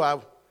about you. I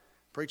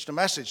preached a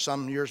message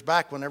some years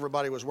back when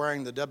everybody was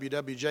wearing the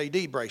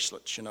WWJD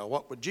bracelets. You know,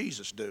 what would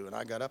Jesus do? And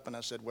I got up and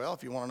I said, well,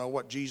 if you want to know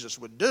what Jesus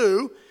would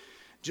do,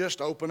 just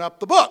open up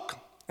the book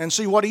and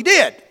see what He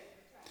did.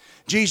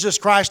 Jesus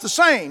Christ the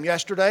same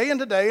yesterday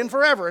and today and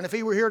forever. And if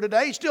He were here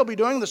today, He'd still be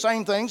doing the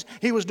same things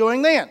He was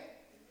doing then.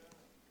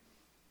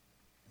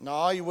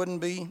 No, you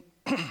wouldn't be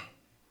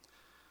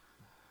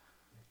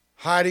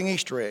hiding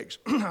Easter eggs.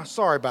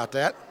 Sorry about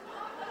that.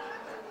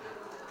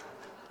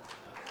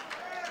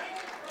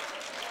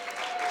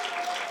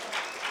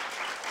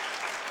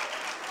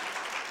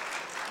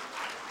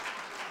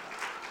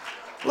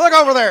 Look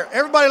over there.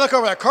 Everybody look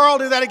over there. Carl,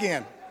 do that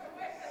again.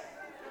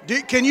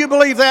 Can you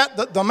believe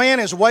that? The man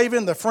is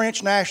waving the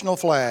French national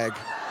flag.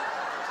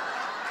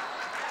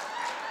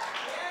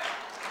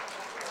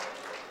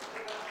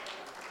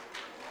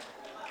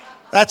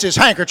 That's his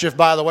handkerchief,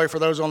 by the way, for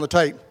those on the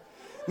tape.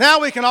 Now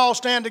we can all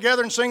stand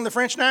together and sing the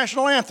French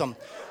national anthem.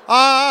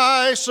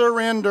 I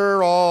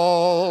surrender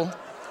all.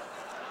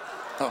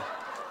 Oh.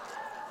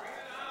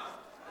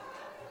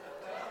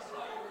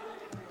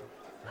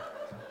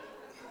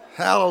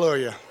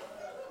 Hallelujah.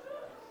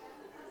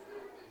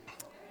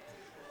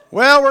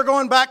 Well, we're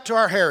going back to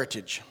our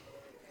heritage,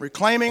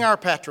 reclaiming our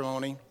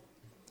patrimony.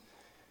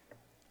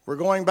 We're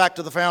going back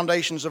to the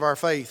foundations of our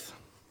faith.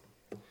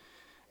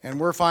 And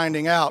we're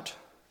finding out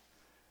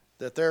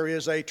that there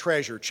is a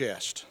treasure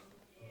chest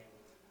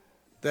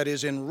that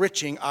is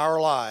enriching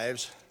our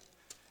lives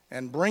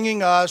and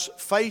bringing us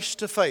face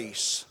to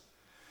face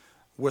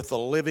with the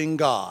living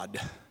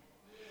God.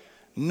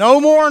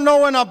 No more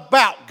knowing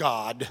about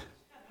God.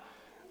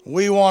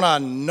 We want to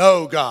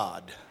know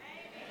God.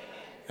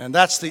 And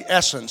that's the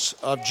essence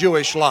of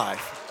Jewish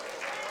life.